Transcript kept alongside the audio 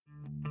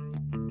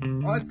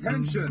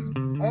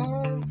Attention,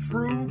 all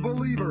true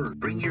believers.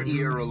 Bring your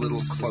ear a little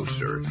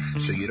closer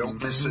so you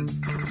don't miss a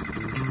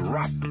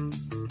drop.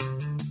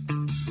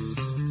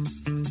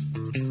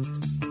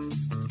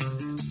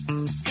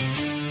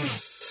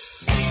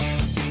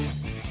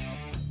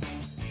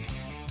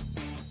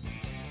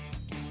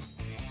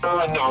 All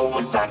I know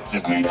is I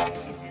just need her.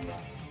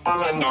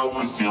 All I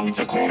know is you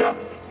just need her.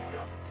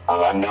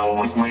 All I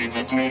know is we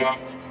just need her.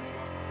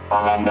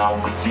 All I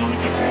know is you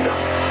just need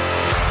her.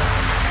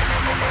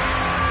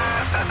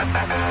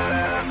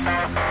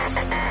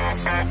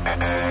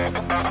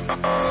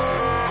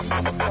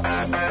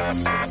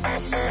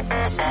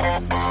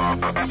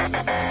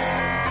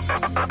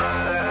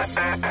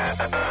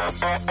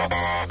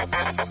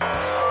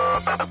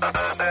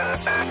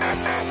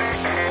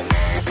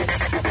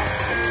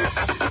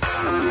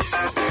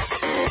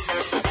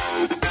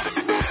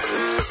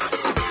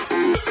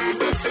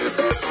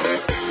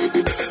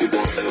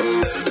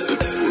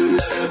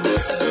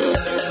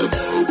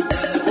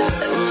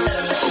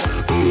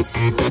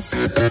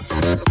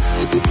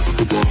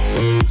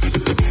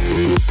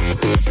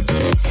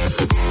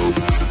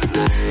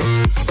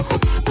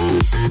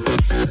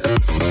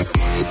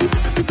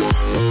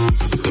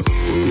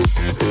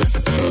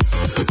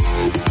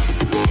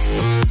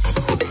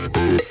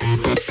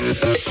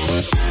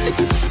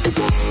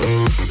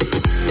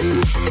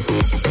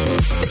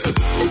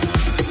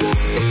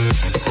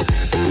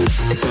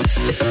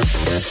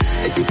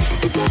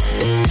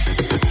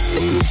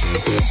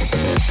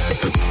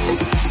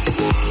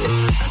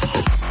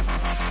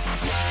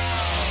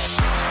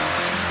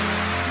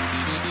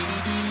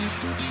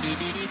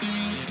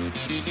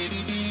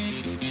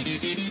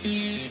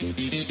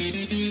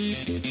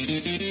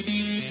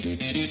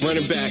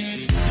 Running back.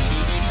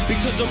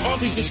 Because I'm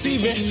awfully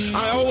deceiving.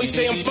 I always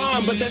say I'm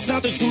fine, but that's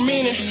not the true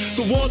meaning.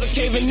 The walls are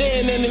caving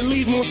in and it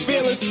leaves me with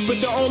feelings. But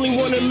the only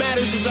one that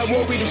matters is I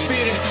won't be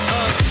defeated.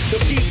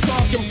 They'll keep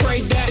talking,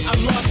 pray that I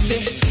lost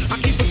it. I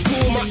keep it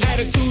cool, my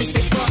attitude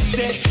stay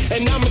frosted.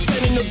 And I'm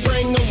intending to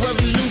bring a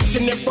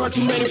revolution. There far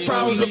too many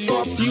problems with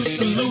far few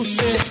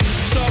solutions.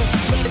 So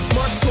let's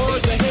march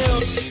towards the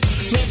hills.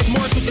 Let's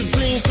march with the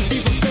dreams to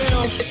be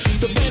fulfilled.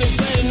 The band is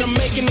playing, I'm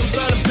making them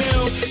sign a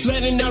bill.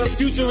 Letting out the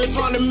future is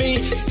hard to me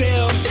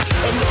still.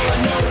 And all I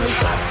know is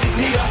I just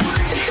need her.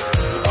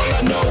 All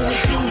I know is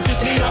you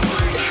just need her.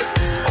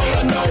 All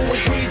I know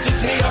is we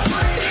just need her.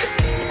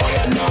 All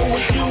I know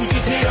is you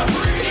just need her.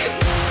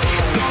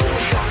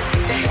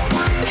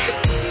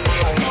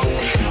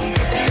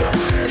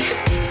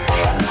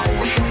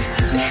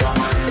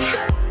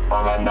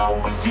 All I know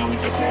is you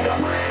just need her.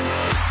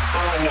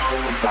 All I know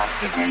is I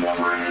just need her.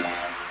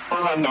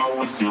 All I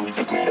know is you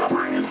just need her.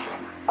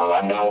 All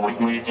I know is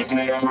we just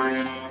need a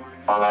breathe.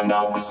 All I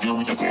know is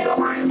you just need a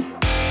breathe.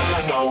 All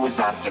I know is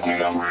I just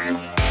need a breathe.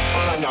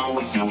 All I know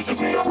is you just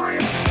need a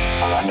breathe.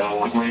 All I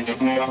know is we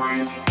just need a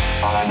breathe.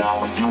 All I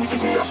know is you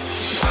just need a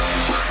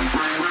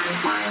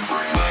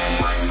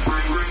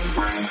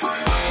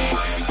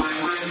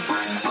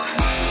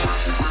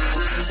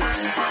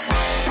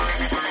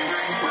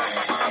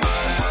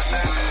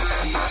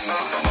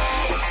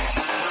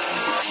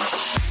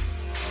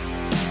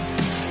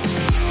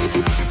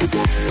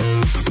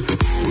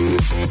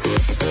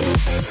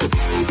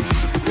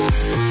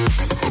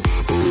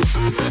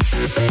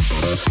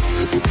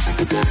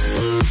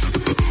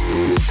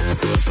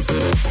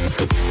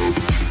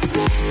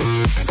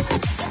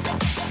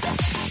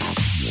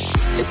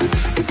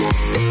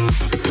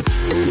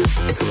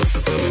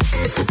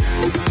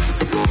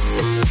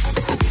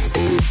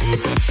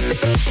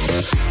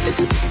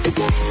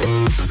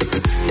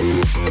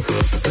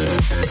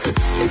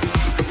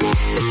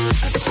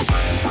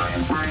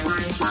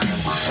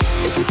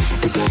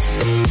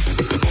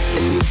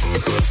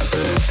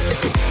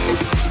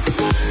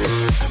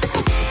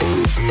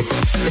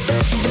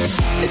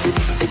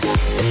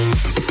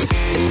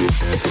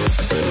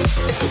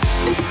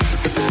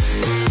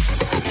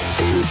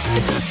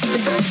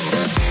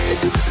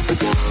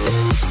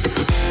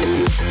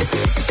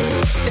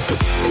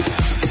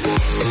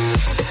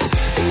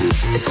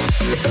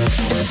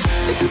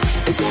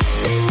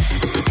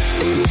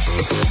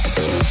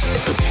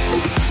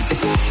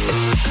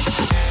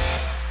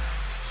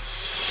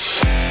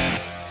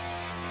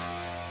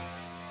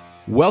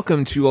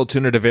Welcome to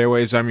Alternative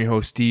Airwaves. I'm your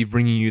host, Steve,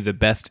 bringing you the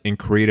best in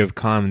Creative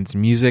Commons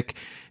music.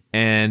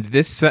 And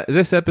this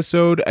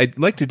episode, I'd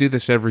like to do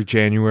this every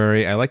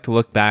January. I like to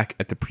look back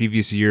at the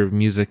previous year of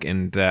music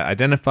and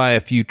identify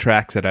a few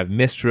tracks that I've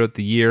missed throughout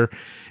the year.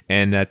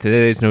 And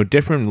today is no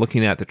different.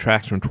 Looking at the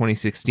tracks from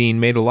 2016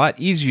 made a lot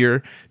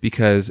easier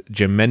because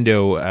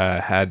Jamendo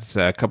had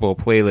a couple of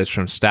playlists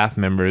from staff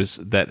members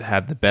that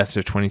had the best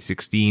of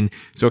 2016.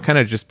 So I kind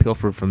of just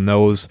pilfered from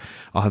those.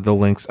 I'll have the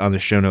links on the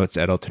show notes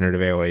at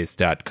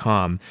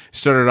alternativeairways.com.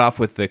 Started off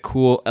with the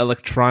cool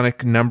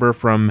electronic number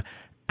from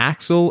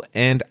Axel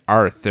and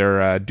Arth,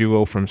 their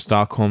duo from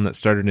Stockholm that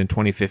started in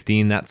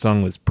 2015. That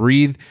song was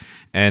Breathe.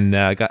 And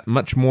got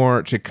much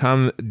more to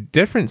come.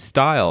 Different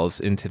styles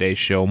in today's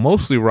show.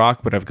 Mostly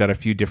rock, but I've got a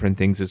few different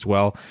things as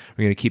well.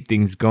 We're going to keep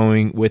things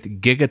going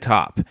with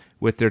Gigatop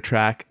with their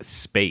track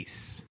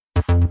Space.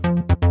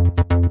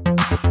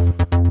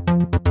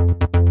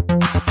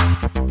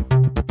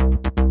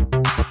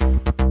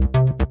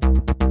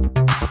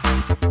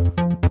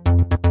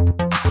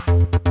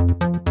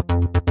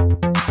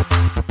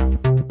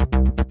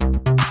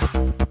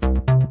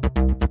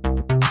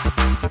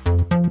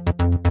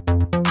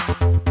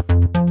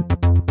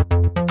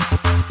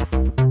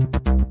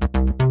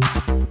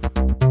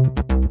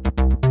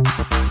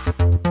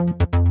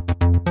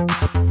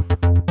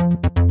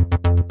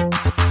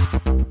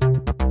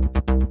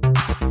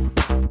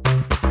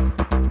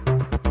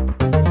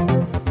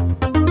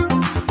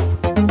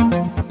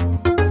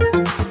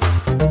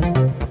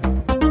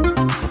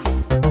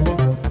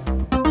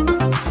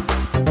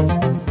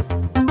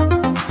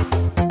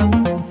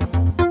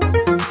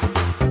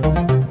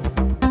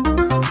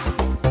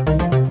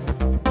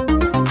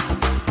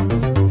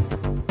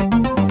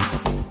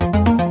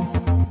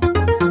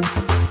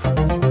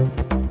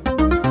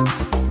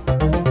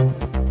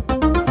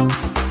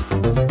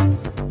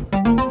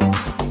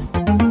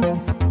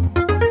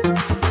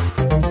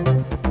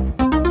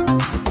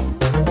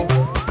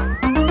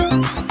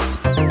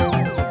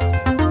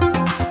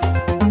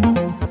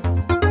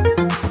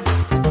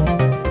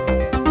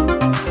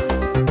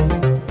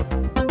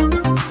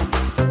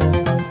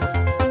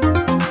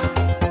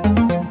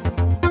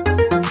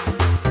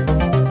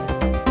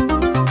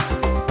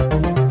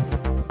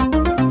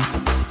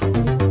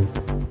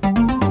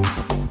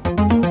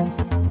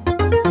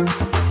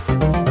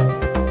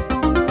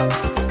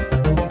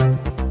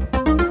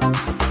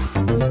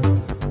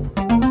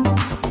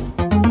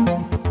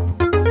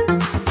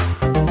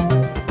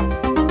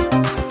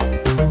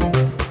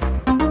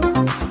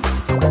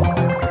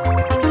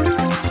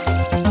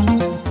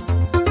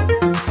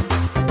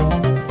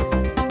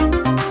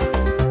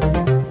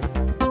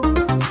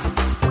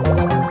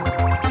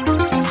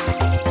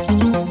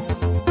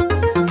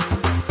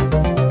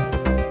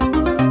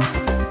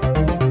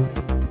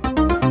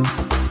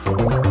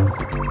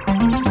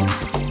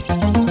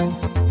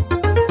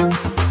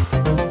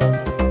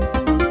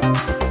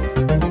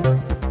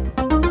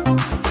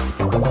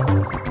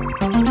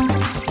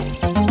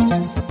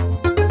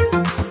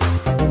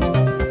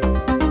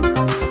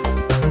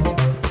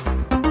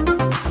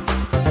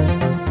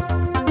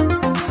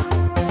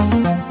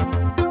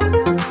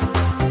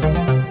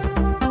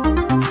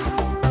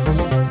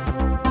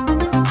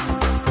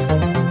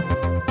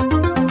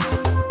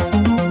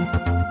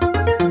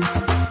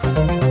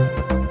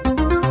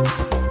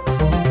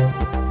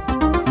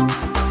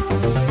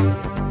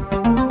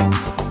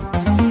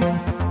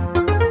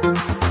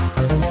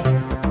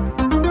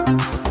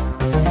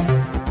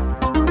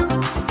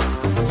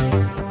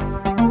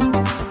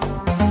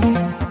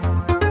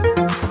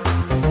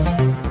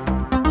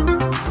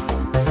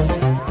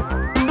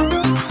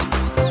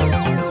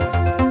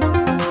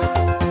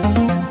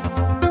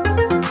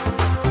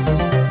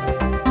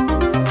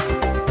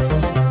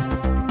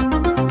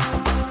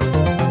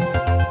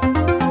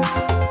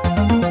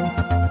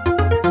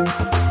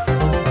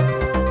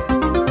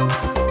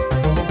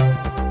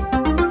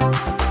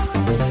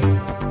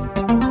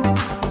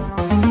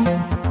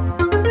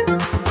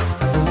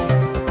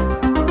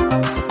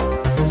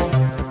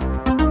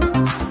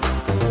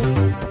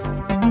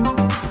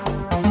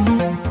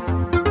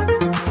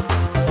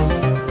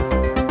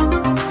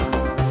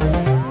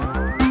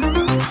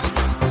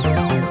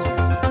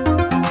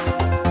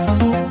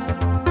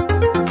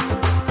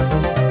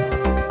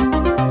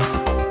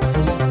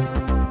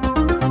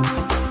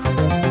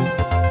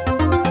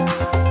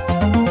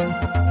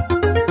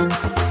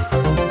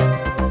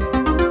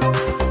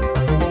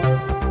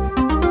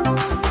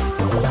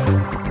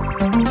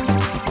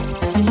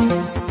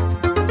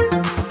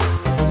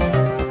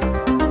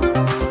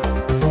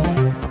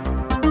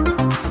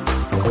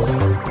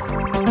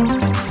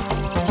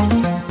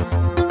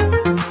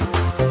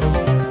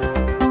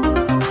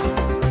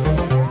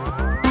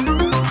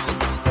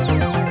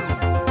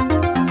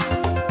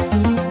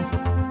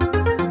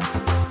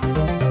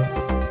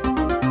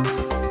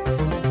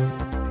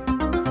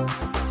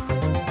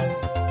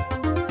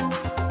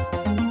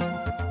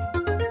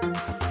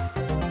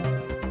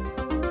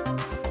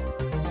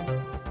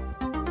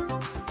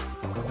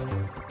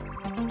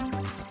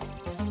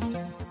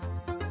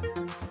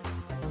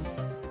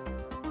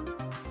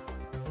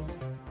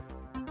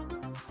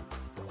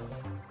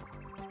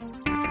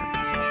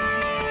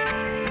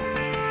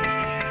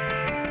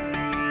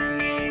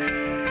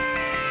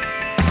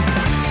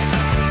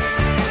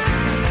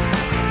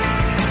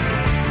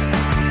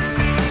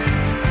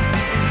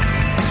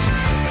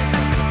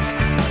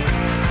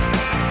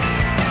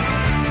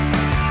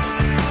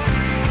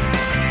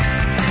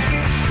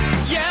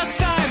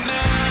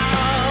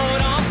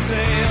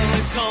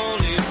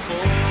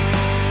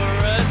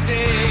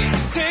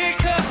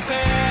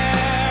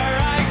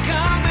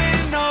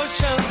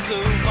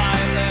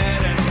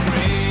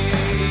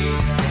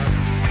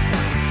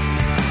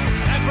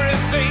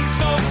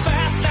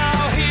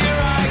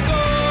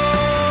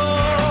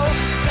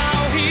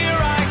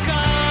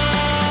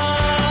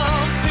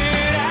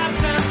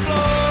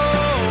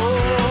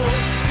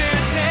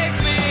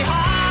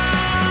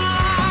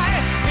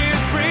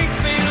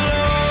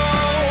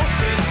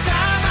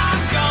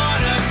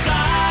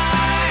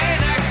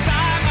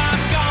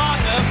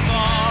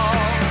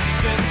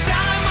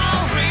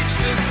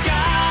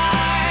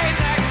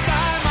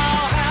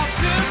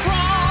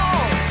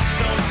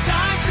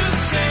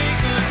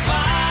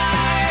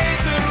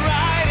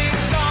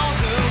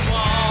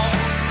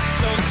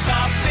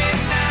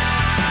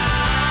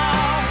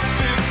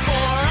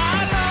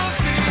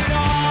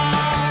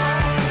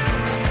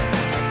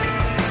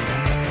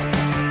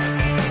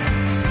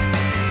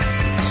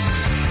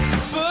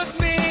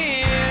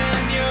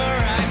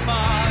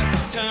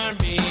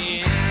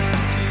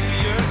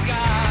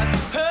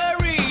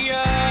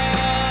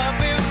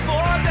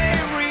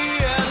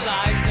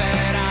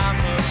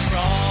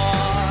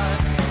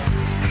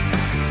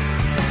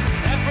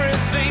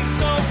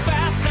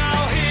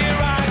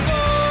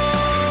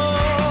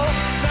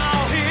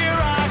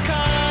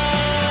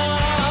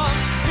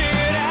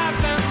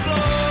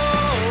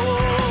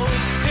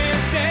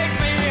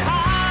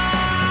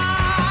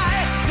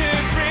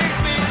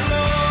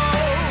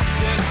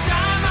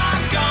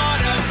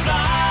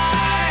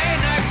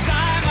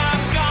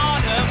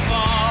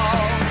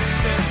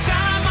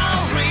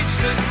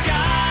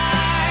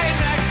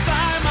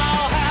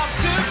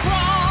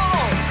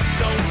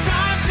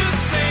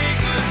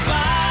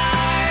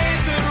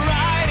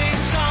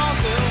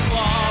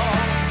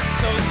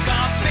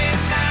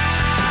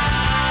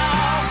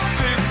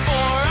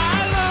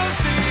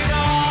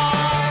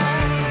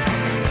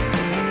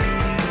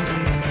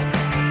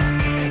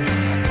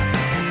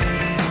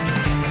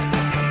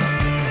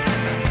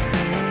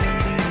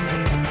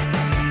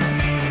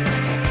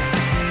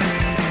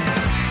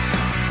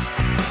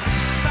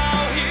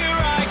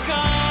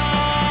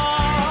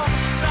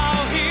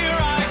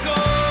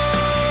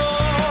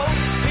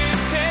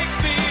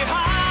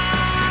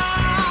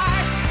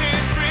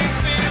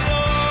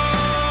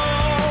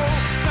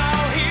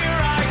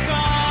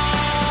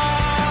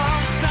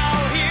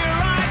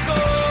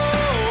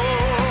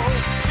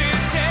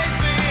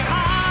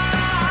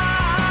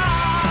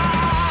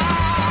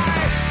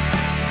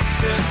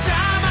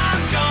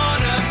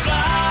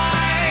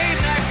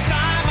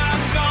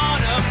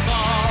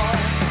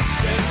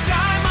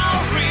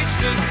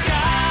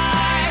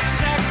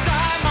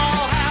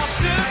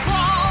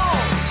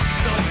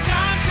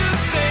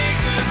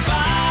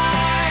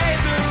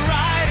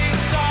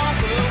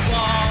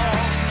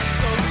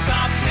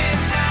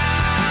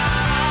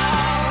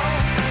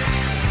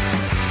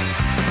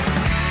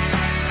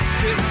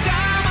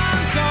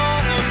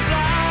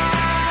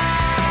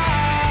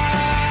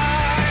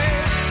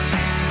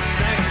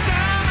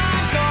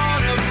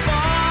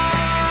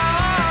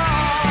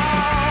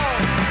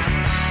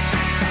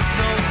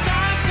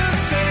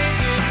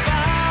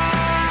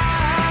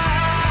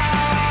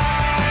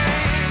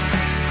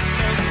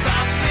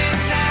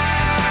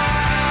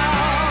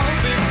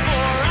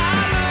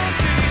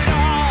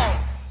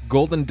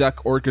 Golden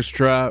Duck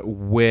Orchestra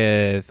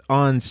with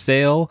On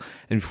Sale,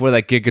 and before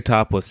that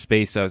Gigatop with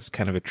Space. That was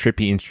kind of a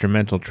trippy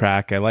instrumental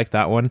track. I like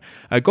that one.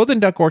 Golden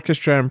Duck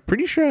Orchestra, I'm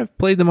pretty sure I've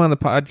played them on the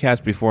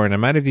podcast before, and I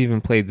might have even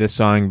played this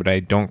song, but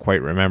I don't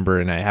quite remember,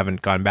 and I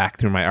haven't gone back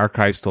through my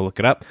archives to look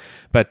it up.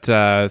 But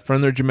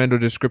from their Jamendo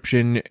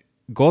description,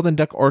 Golden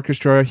Duck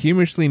Orchestra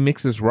humorously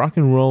mixes rock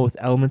and roll with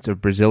elements of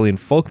Brazilian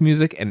folk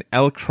music and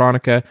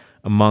electronica,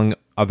 among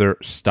other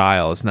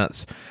styles.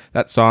 And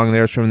that song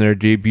there is from their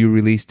debut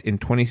released in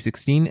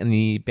 2016, and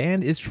the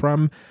band is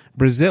from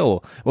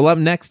Brazil. Well, up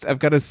next, I've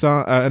got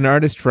an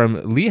artist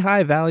from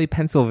Lehigh Valley,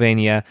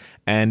 Pennsylvania,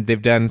 and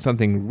they've done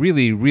something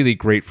really, really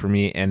great for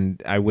me,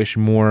 and I wish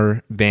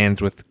more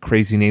bands with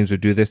crazy names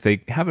would do this.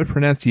 They have a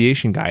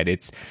pronunciation guide.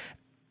 It's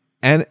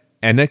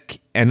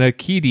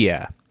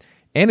Anakidia.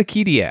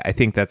 Anakidia, I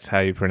think that's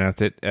how you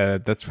pronounce it.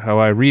 That's how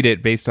I read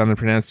it based on the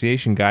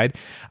pronunciation guide.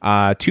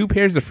 Two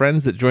pairs of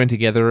friends that joined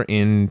together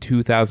in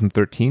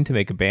 2013 to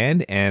make a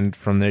band, and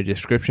from their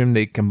description,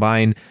 they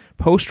combine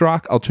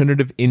post-rock,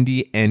 alternative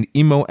indie, and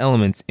emo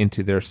elements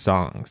into their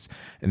songs.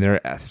 And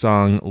their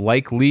song,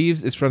 Like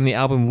Leaves, is from the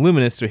album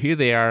Luminous, so here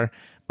they are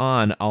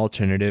on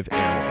Alternative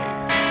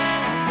Airwaves.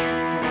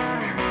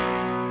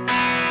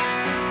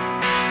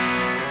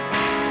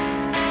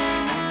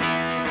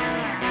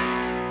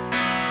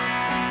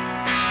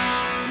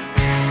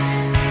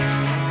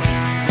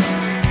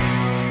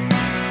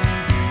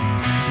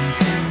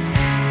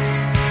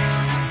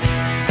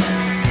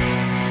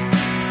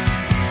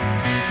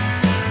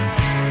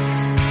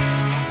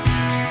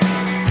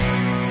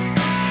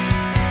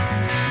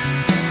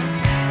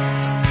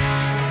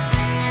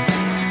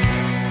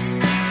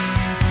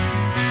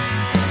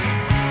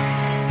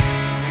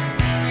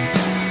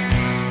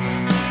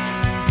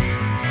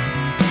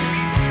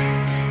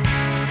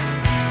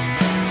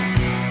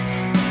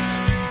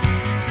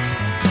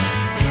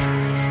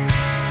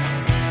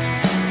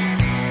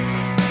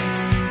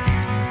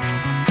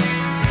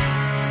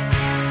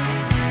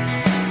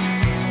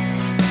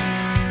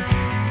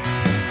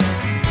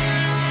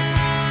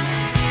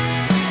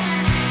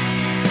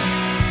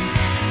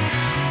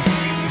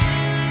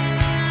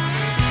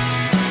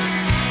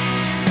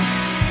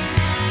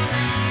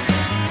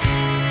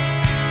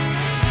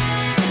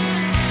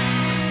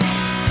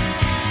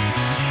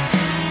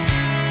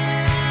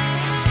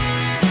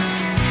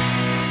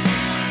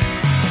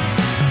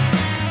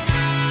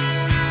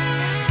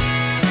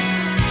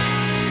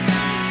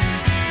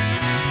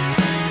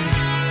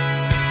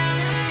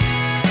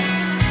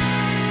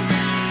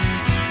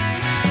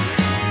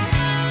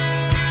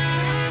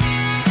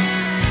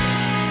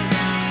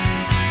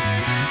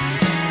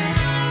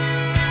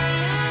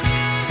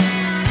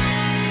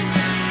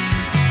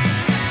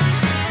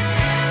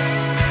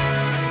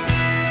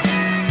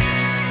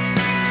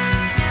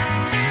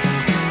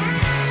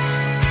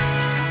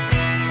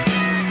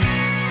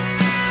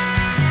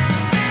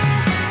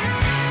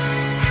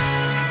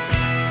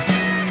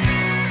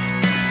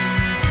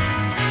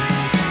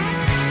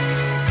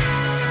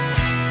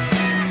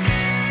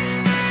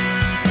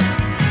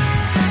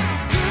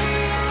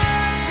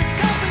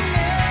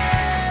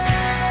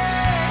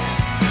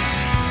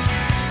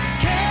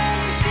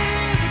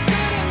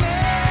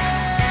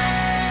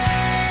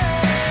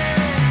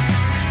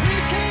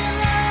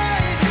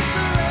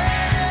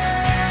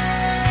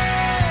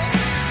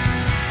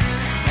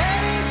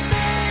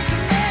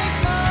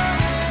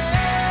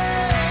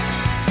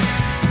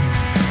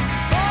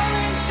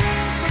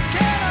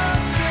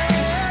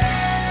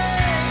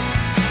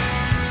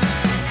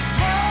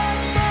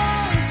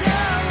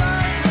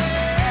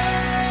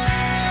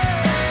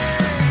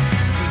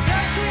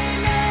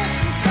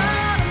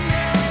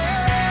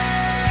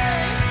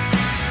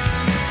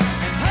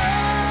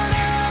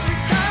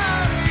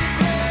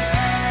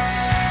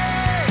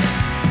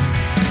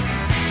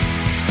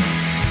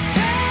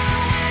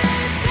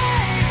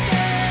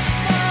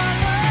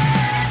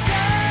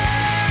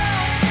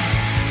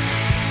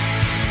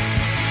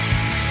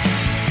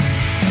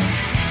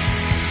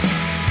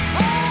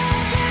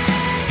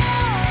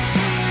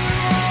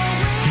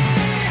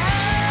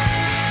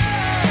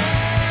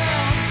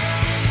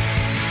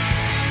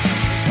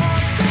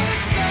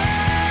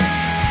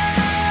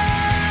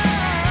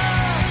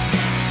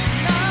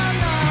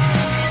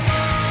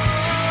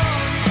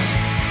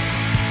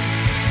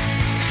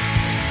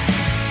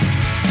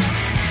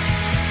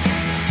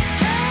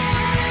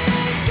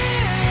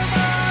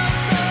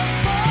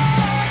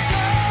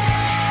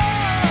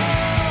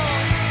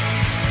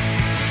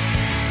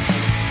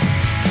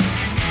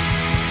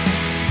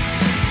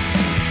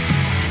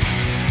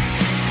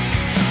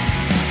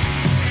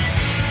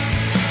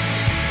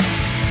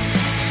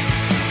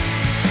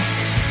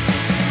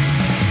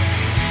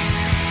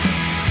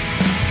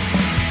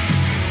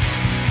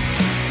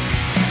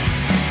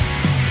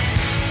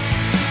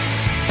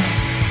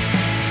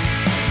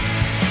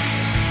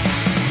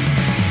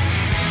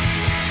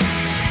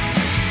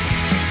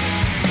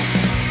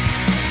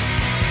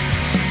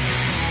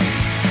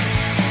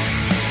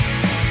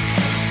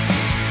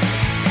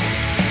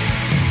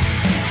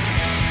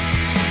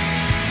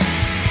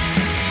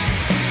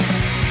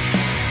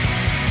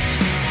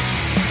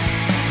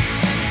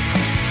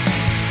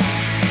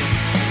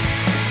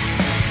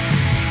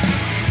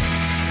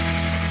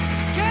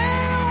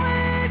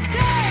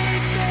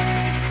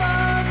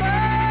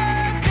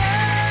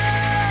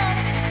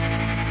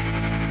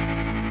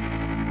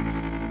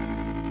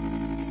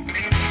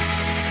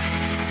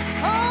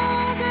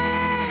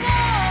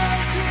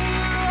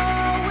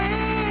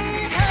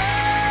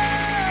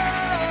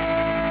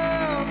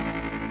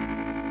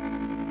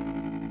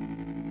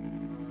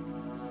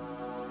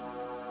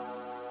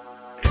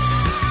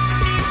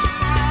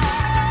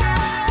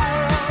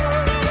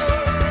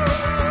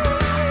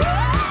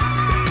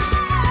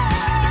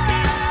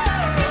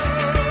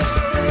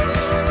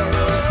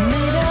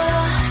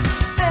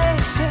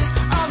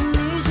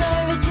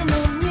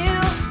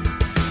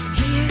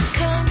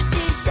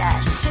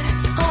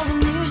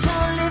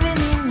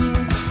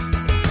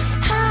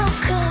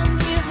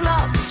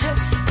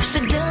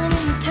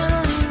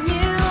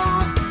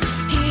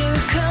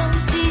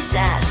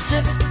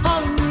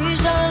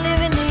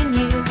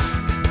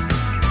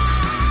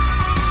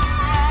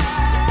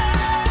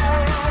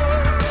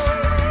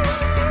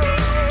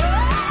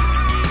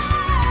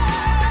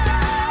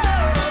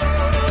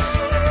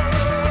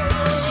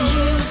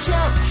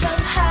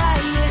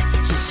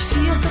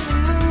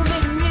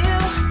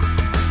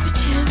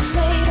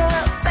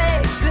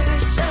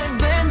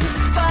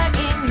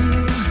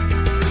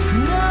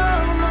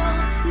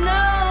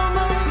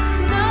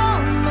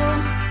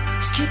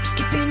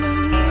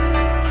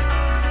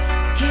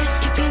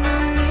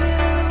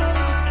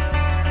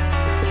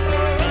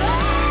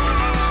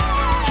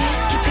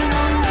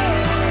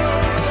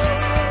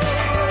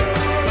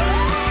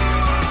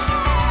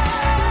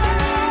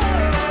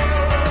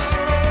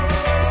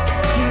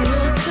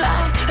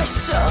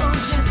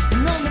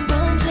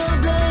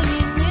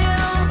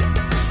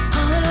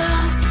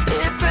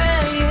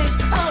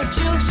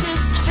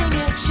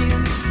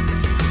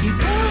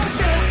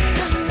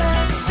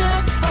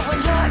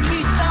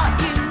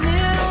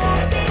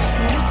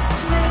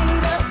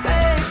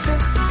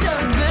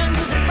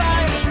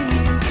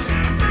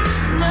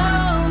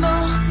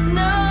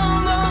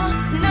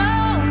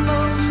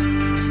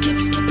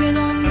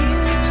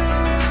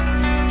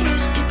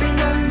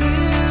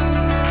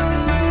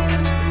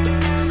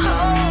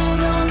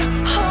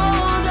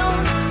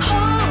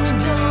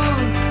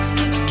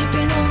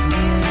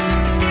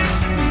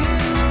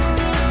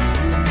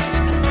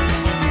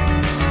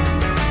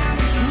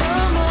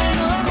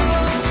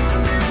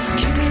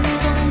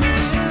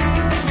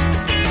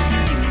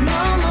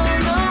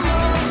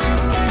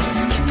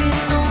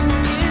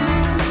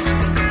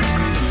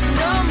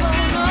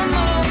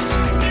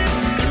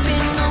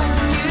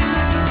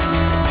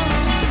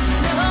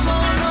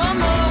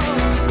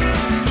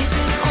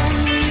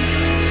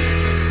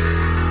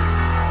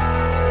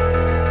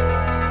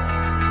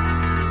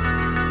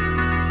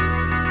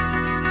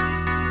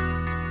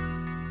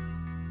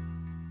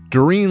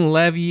 Doreen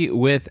Levy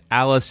with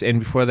Alice, and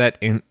before that,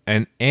 and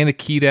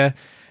Anakita.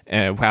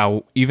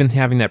 Wow, even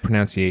having that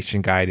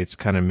pronunciation guide, it's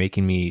kind of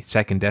making me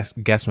second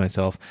guess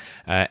myself.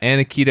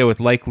 Anakita with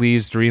Like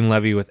Leaves, Doreen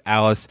Levy with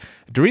Alice.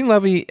 Doreen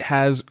Levy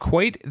has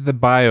quite the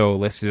bio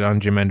listed on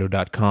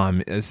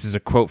Jamendo.com. This is a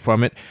quote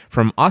from it.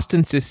 From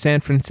Austin to San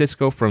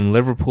Francisco, from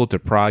Liverpool to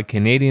Prague,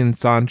 Canadian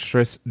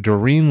songstress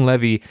Doreen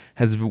Levy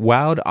has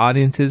wowed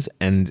audiences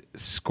and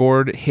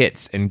scored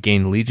hits and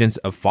gained legions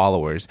of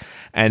followers.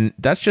 And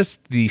that's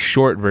just the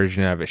short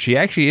version of it. She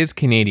actually is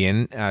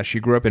Canadian.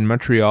 She grew up in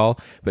Montreal,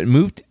 but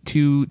moved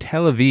to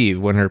Tel Aviv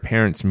when her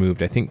parents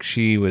moved. I think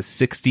she was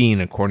 16,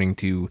 according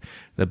to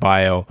the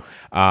bio.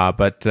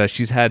 But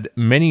she's had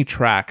many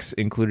tracks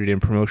included in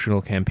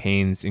promotional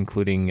campaigns,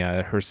 including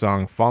her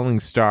song Falling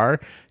Star,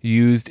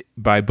 used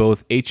by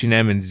both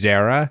H&M and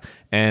Zara,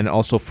 and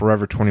also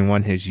Forever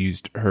 21 has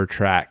used her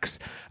tracks.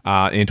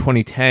 In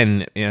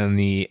 2010, in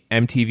the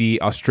MTV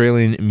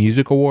Australian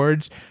Music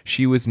Awards,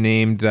 she was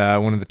named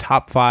one of the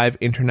top 5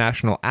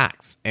 international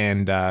acts,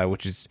 and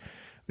which is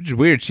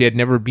weird. She had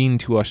never been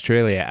to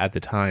Australia at the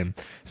time.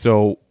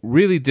 So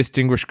really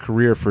distinguished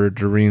career for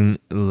Doreen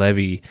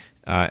Levy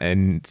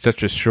in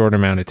such a short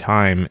amount of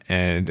time,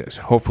 and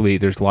hopefully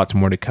there's lots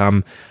more to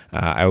come.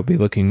 I will be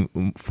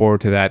looking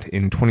forward to that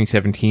in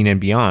 2017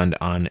 and beyond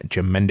on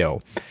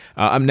Jamendo.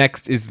 Up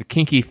next is the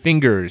Kinky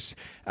Fingers.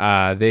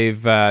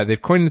 They've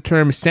coined the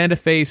term Santa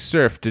Fe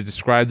surf to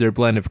describe their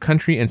blend of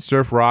country and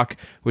surf rock,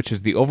 which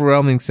is the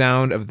overwhelming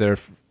sound of their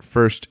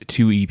first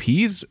 2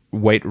 EPs,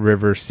 White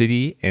River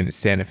City and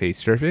Santa Fe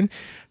Surfin'.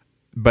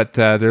 But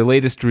their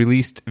latest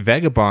released,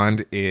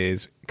 Vagabond,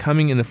 is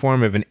coming in the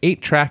form of an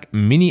 8-track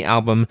mini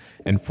album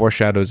and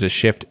foreshadows a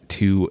shift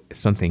to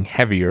something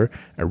heavier,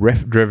 a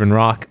riff-driven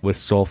rock with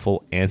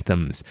soulful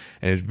anthems.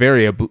 And it's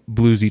very a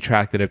bluesy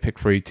track that I picked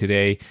for you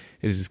today.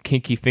 It is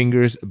Kinky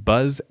Fingers,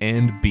 Buzz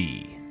and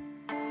Bee.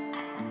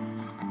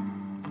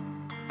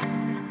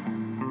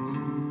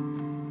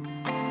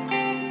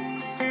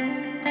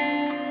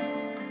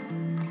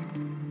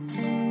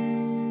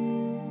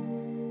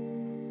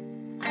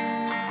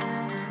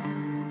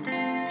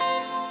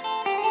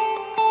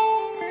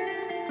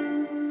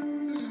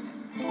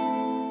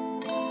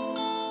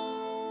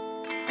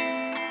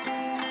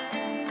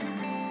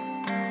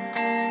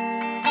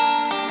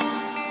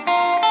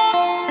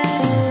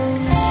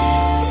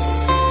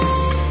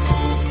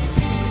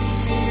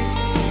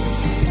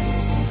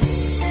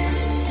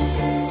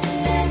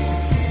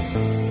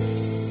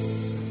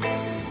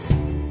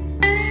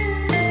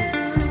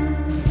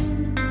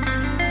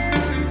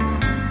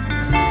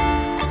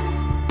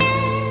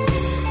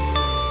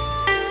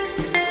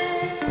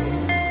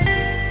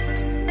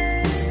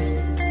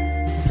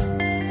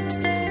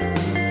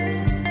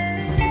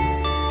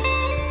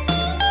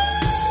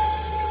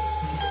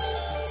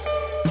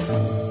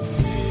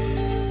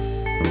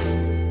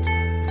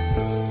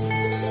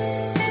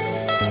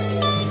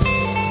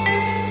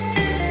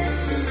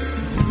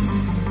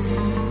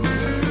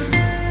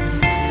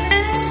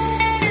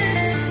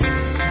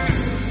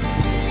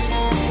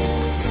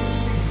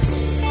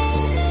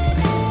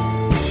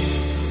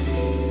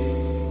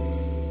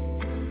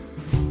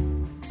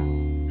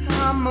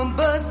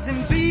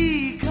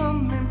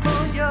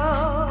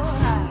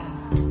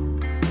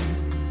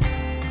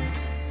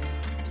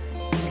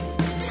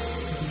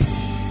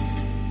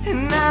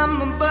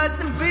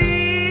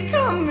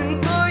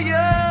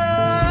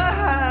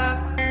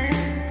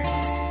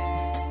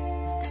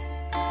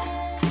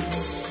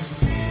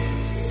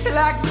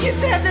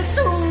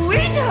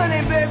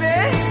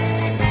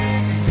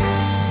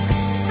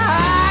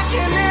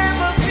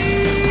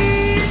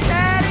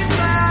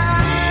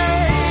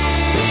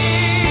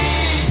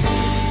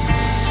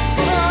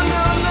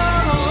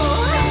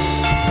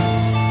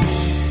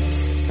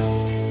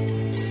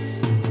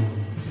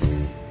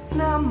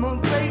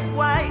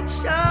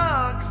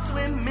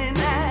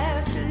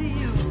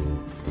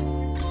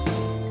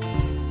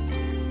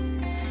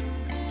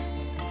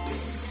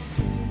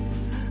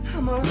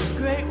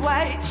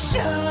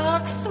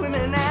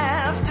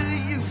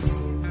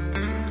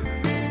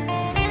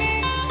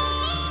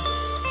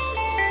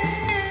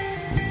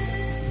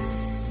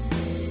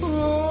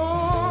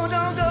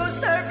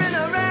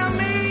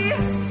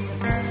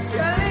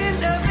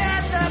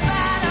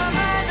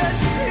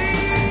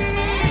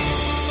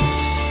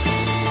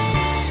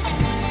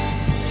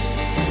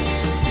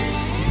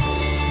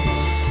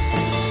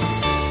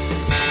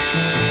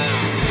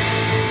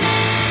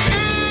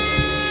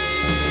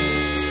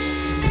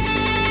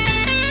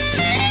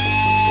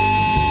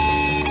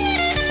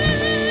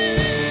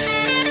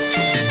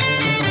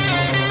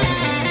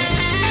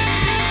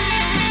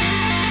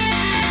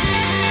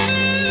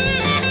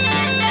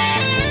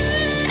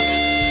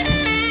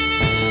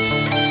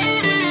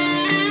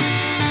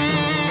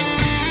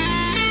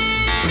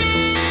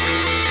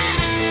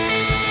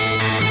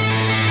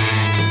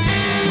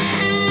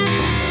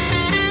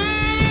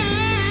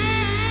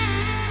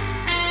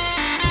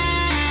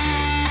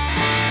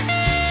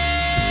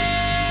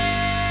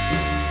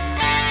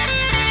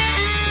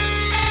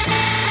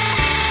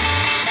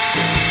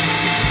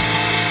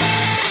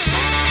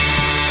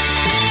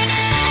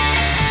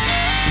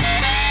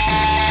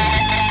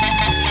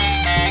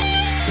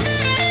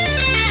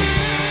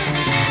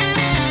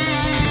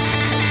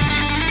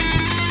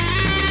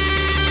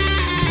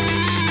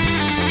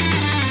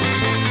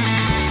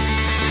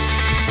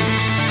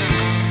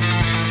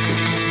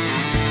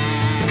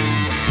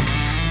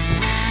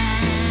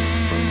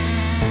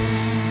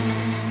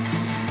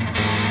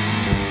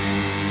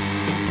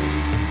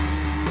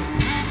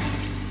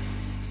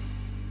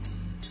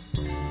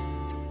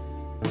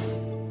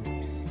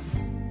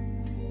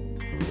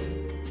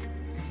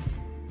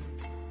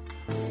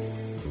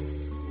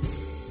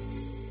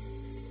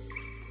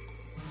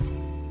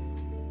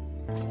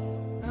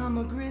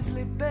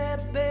 grizzly bear,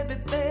 baby,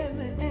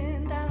 baby,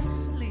 and I'm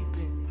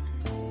sleeping.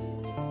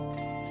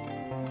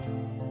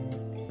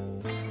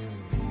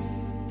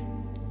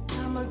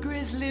 I'm a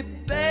grizzly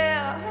bear,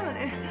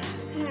 honey,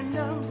 and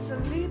I'm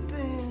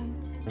sleeping.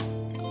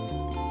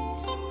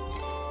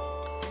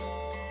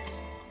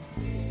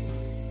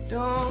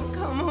 Don't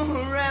come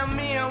around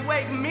me and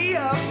wake me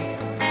up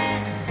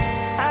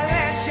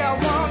unless you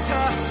want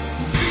to.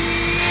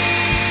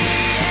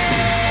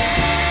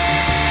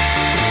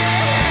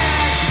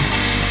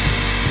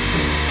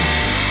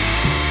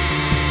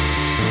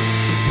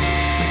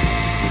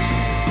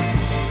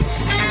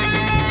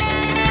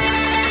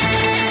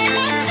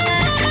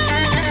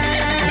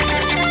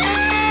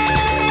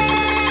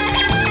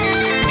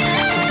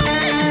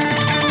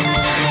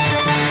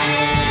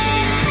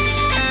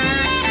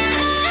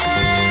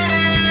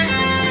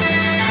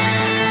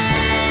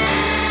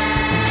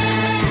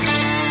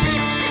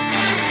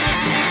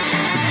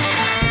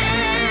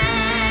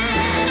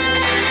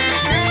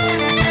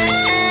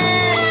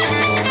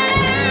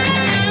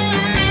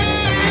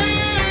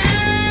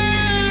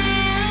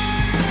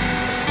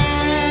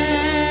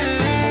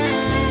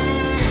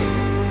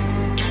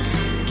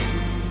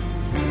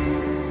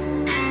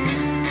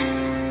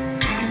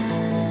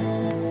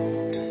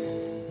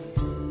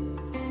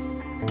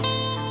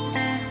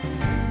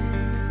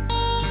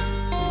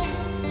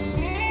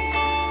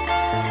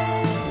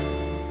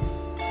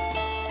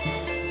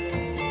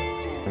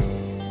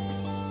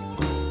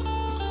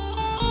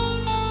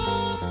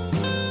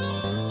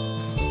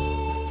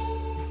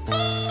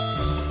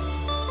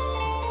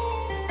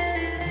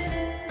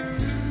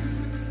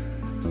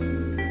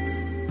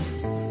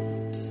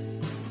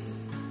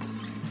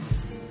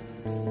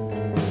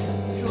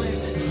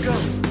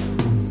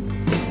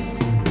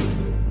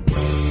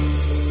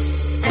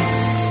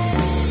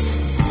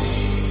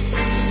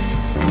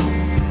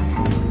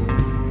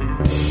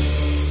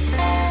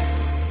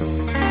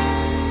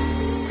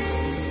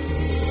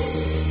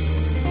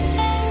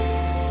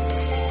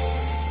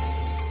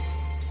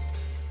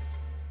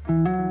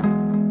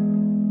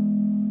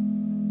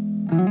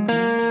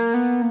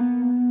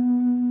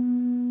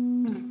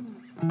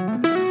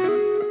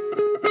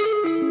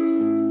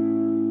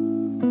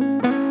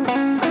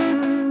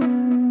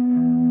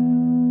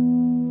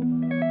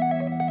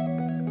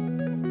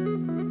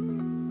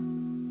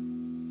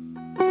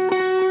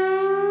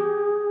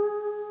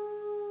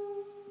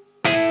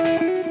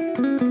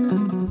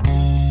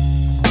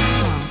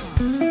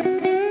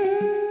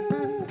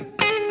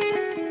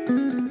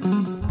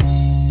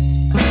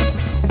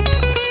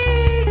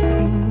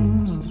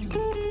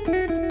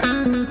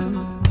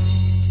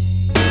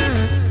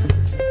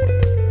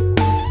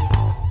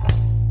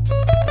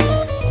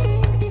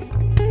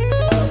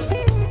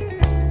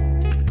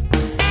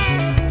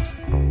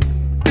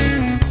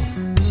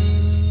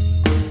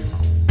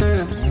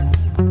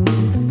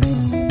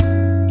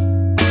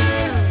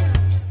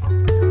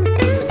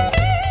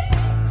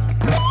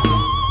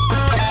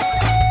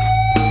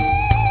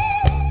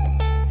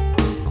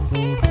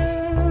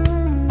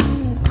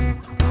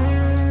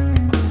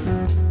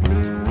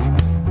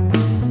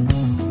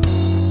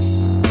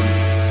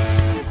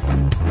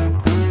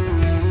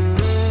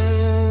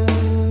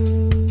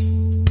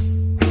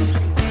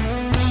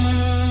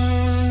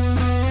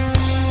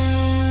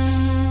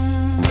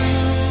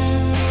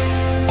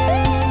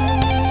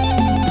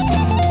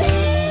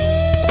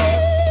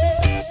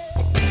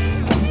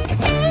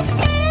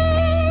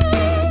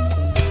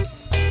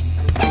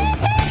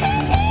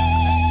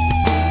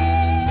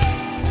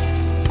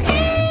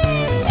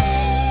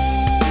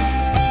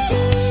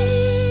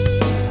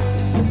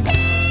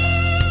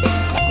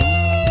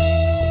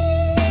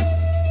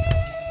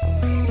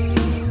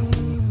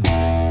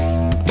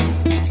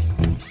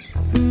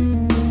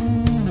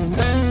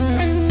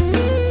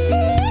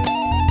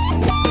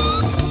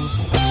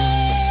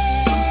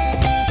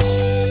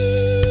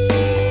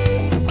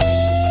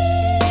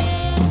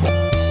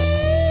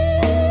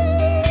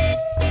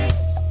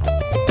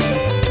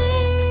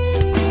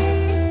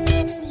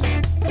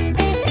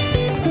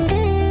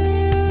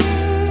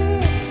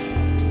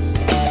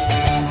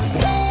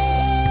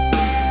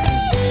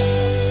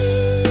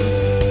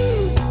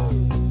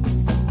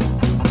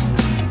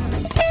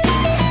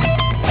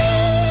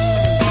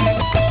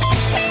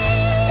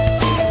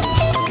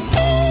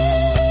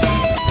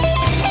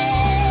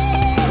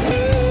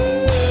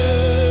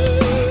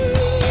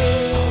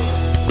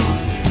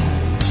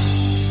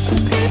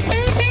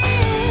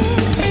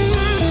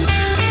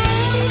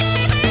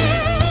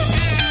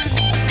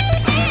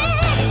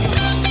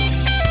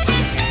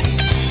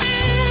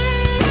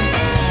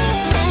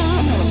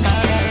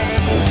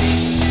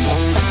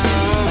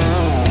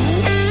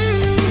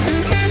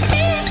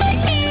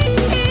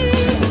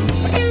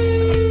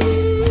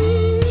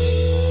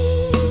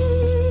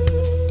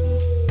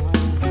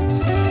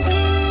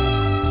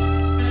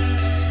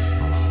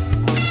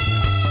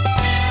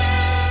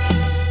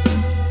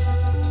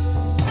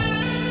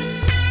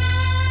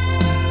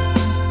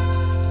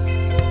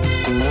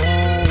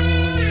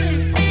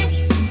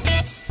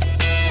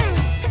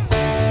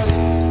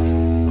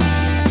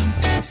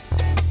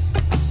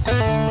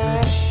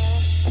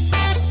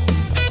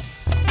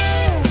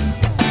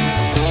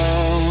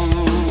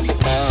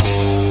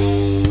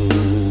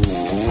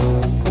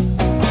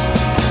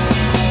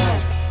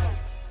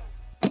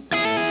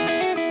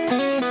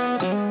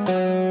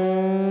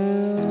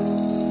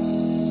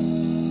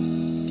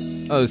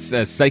 was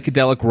a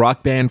psychedelic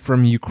rock band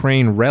from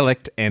Ukraine,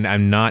 Relict, and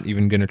I'm not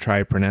even going to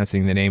try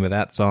pronouncing the name of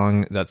that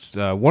song. That's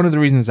one of the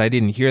reasons I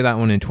didn't hear that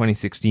one in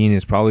 2016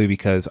 is probably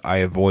because I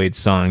avoid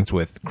songs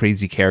with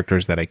crazy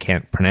characters that I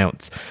can't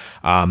pronounce.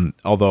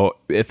 Although,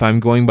 if I'm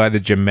going by the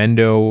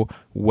Jamendo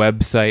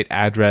website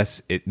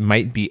address, it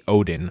might be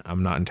Odin.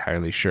 I'm not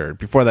entirely sure.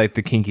 Before that,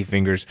 the Kinky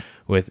Fingers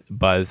with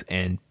Buzz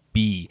and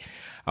Bee.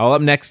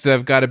 Up next,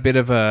 I've got a bit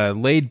of a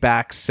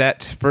laid-back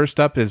set. First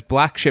up is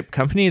Black Ship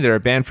Company. They're a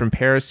band from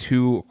Paris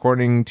who,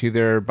 according to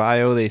their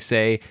bio, they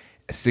say,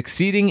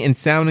 succeeding in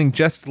sounding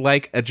just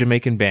like a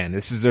Jamaican band.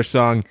 This is their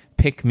song,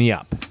 Pick Me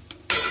Up.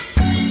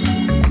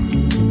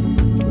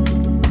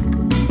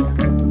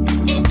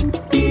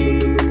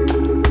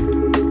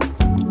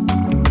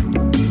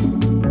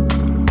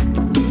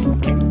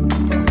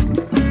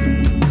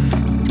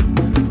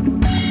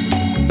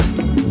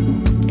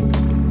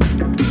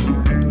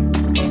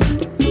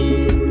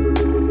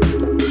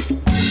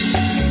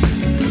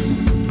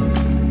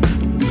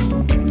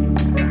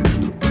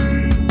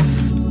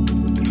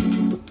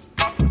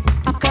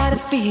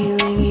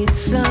 Feeling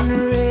it's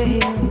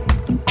unreal,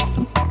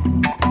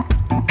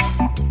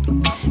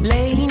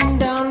 laying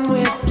down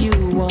with you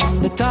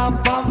on the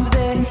top of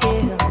the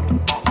hill.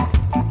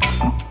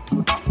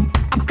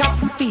 I've got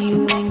the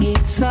feeling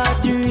it's a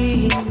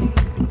dream,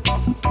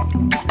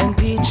 and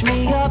pitch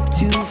me up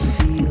to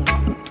feel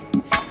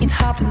it's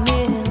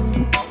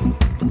happening.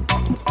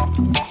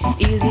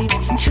 Is it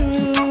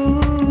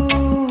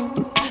true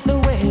the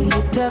way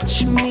you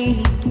touch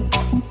me?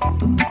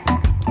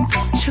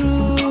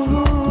 True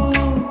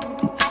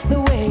the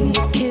way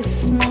you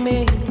kiss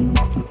me.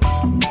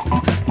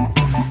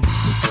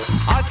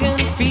 I can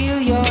feel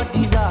your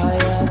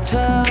desire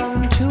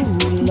turn to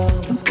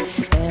love,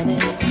 and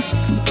it's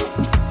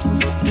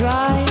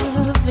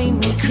driving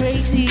me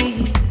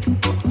crazy.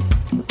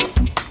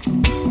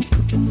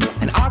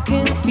 And I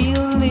can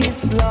feel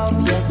this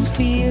love just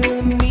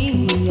fill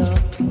me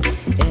up,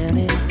 and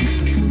it's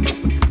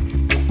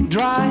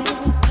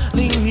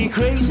driving me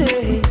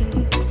crazy.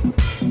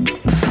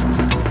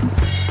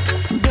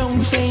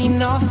 Say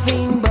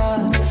nothing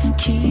but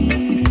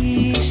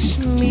kiss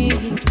me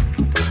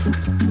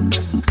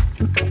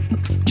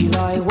till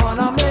I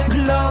wanna make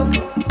love.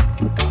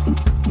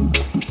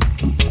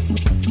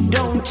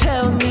 Don't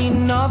tell me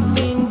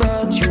nothing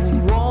but you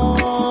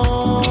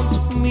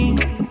want me.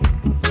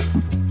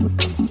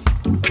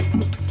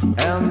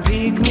 And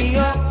pick me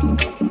up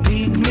now.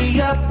 Pick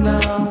me up now.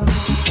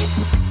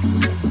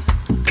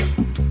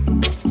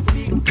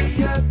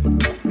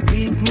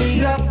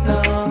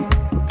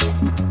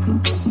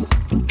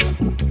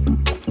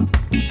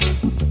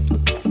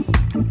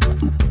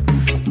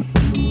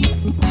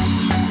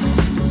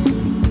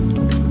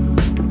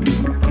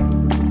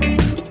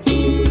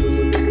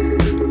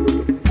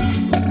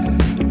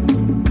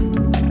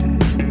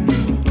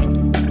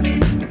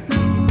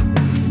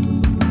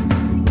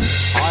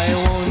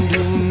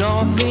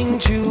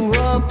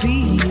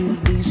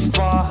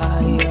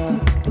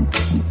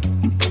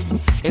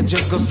 It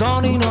just goes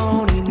on and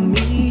on in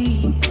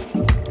me.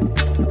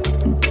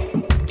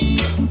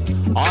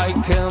 I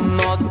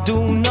cannot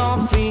do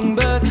nothing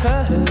but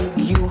hug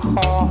you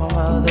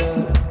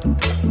harder.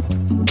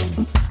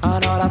 I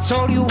know that's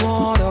all you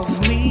want of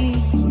me.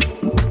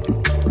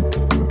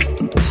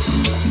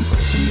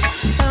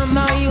 And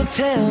now you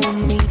tell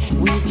me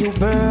with your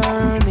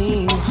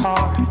burning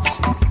heart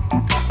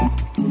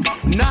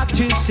not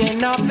to say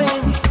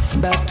nothing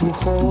but to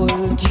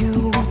hold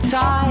you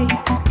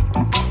tight.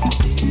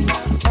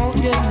 All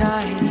the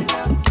night,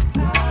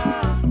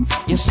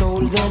 yes, all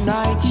the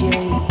night,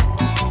 yeah.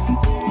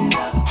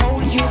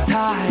 Hold you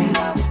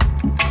tight.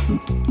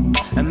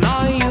 And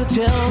now you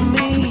tell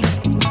me,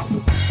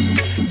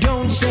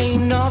 don't say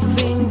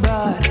nothing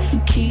but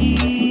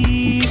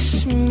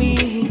kiss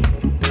me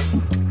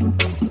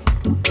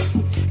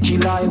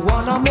till I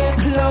wanna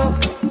make love.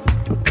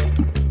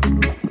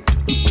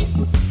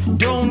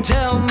 Don't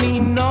tell me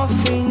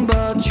nothing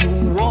but you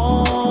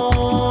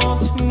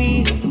want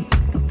me.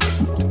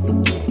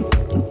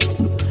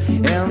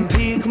 And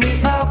pick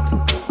me up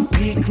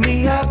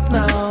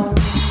now.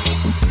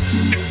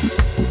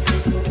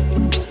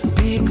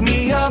 Pick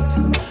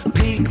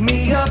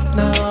me up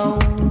now.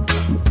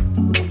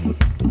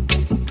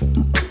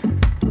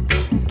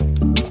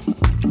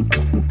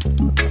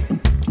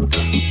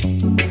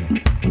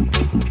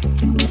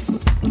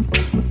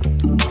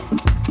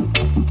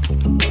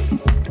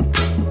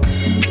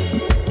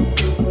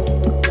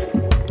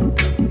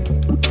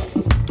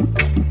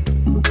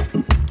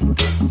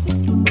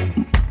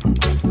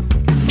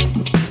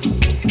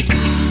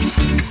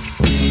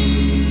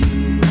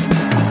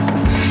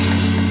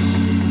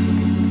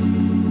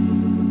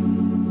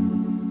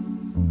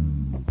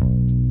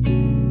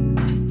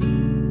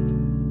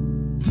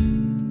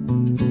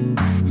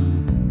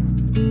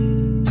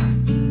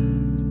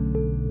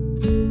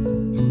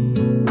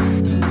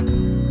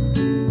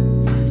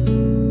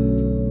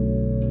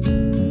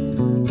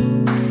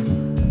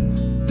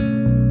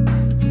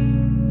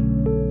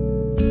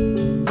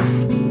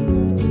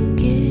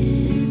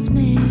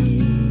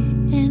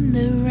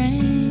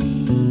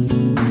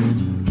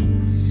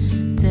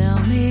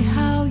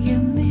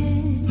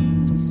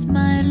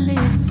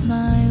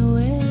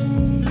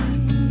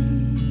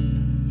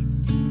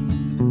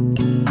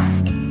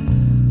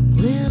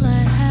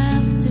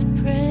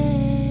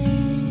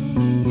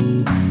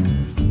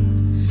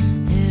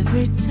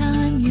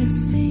 you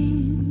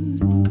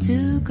seem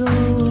to go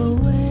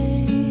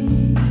away,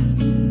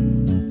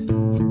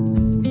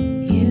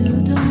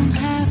 you don't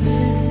have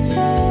to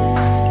stay.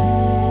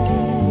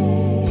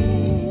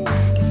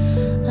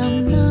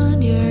 I'm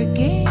not your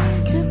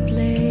game to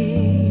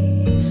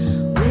play.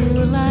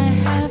 Will I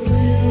have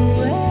to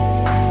wait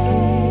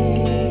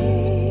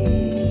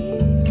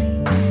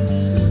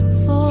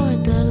for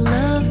the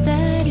love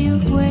that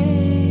you've wasted?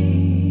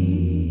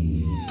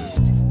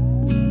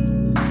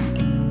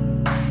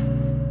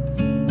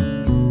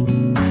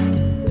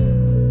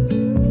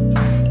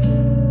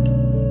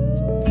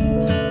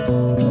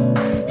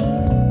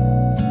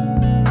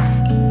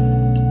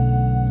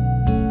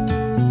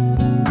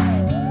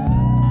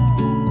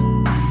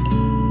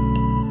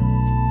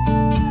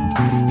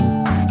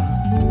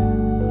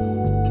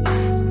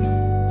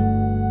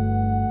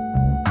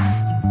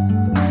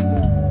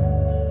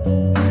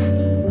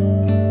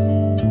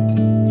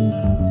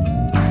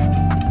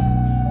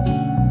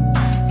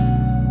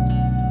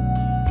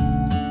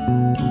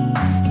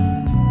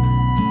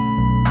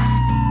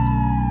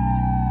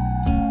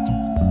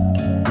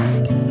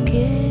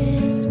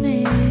 Kiss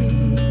me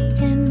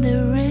in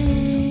the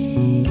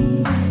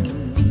rain.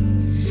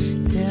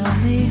 Tell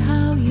me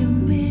how you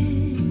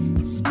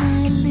miss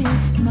my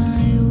lips,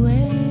 my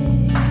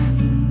way.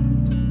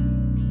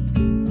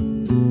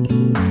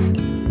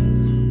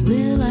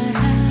 Will I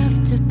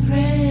have to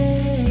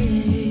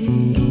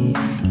pray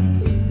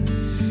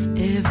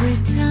every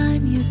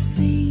time you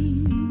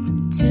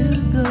seem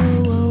to go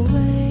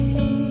away?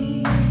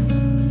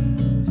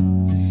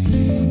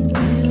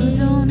 You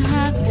don't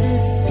have to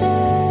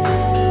stay.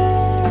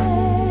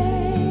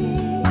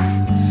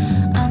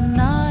 I'm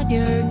not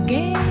your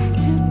game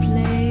to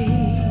play.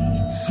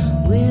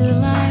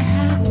 Will I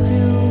have to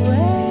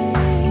wait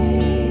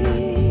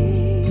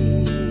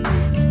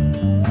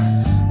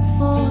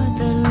for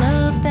the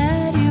love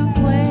that you've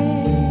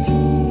wasted?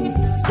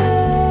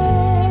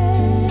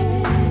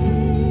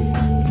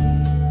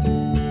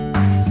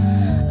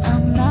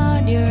 I'm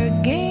not your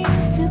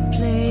game to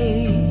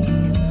play.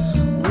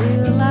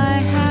 Will I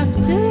have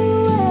to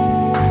wait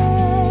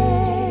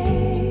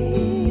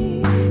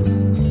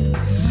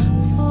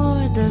for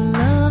the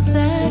love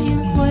that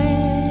you've wasted?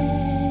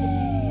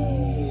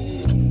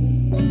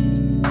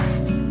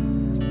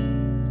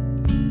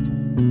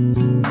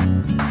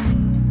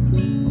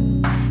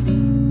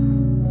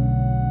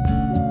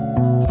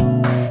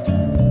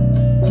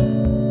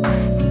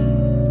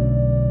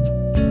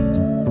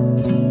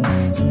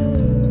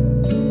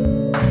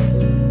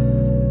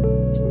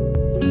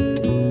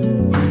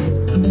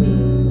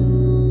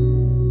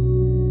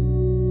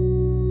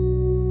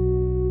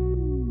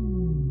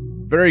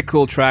 Very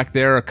cool track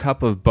there, A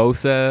Cup of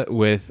Bosa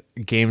with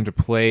Game to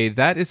Play.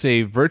 That is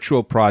a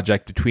virtual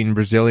project between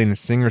Brazilian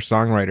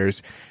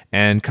singer-songwriters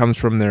and comes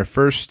from their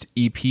first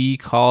EP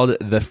called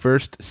The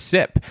First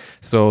Sip.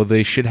 So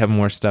they should have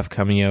more stuff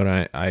coming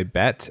out, I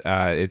bet.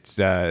 It's,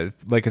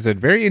 like I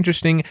said, very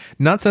interesting.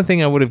 Not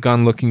something I would have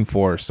gone looking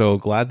for, so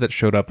glad that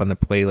showed up on the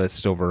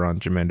playlist over on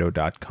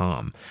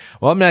Jamendo.com.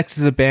 Well, up next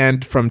is a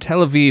band from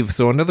Tel Aviv,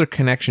 so another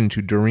connection to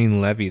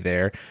Doreen Levy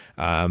there.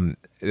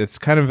 It's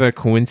kind of a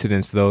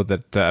coincidence, though,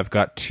 that I've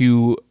got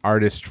two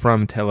artists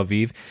from Tel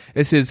Aviv.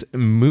 This is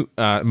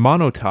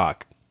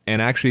Monotalk,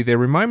 and actually they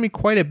remind me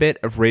quite a bit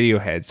of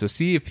Radiohead, so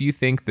see if you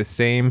think the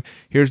same.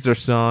 Here's their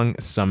song,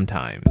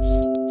 Sometimes.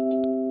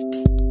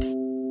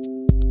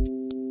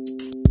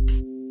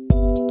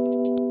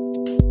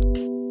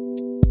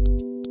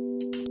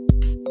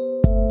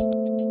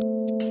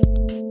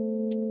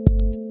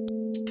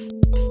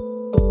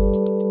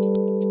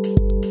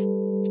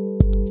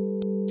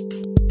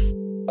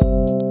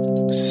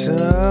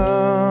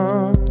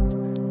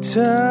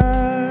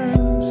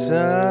 Sometimes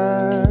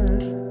I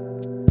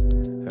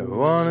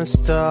wanna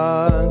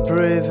start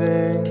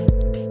breathing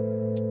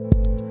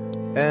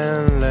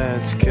and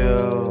let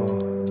go.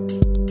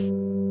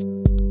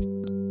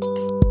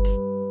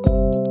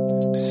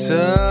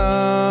 Sometimes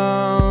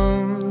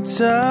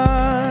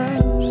I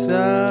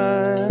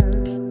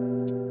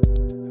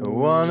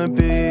wanna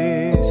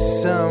be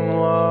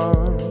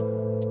someone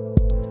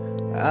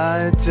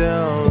I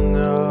don't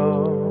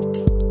know.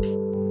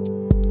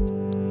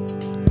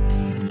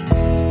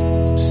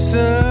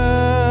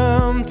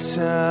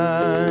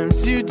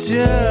 Sometimes you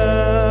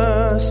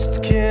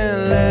just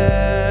can't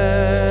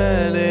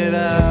let it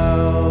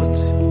out,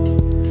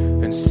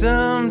 and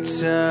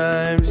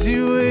sometimes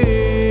you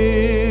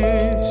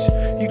wish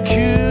you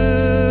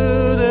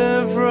could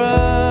have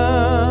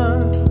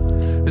run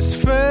as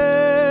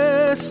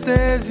fast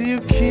as you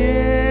can.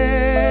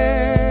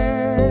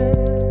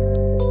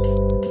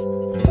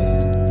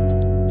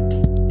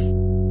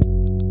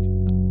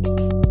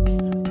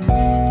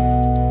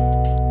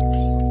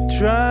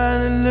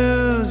 Trying to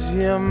lose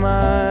your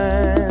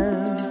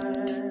mind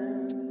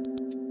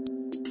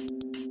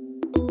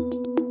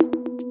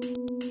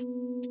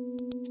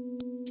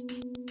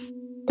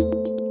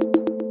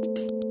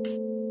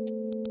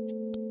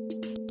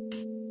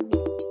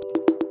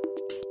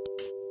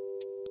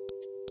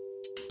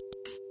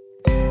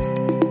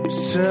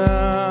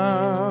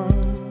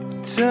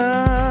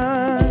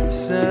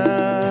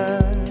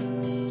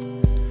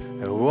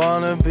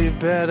wanna be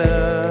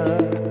better.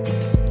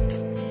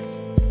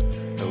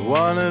 I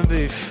wanna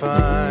be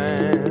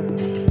fine.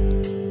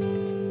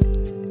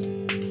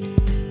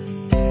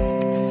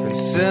 And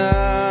sometimes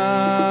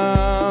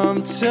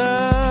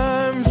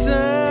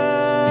I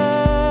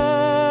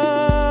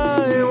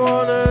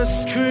wanna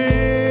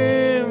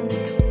scream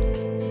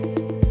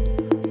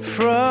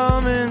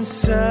from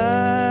inside.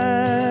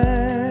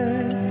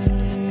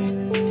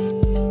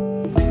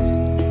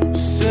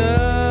 Sometimes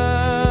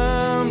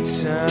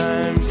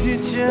you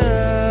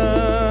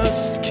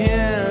just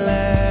can't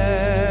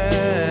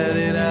let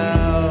it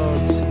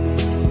out.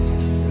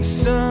 And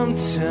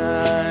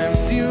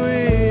sometimes you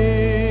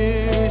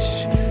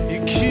wish you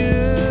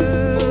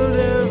could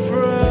have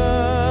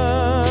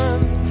run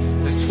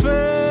as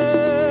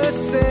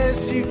fast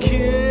as you can.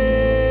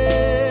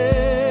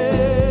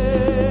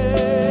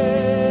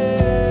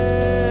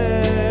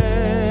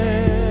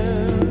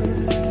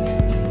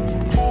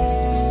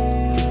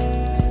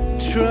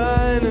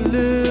 Trying to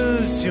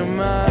lose your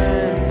mind.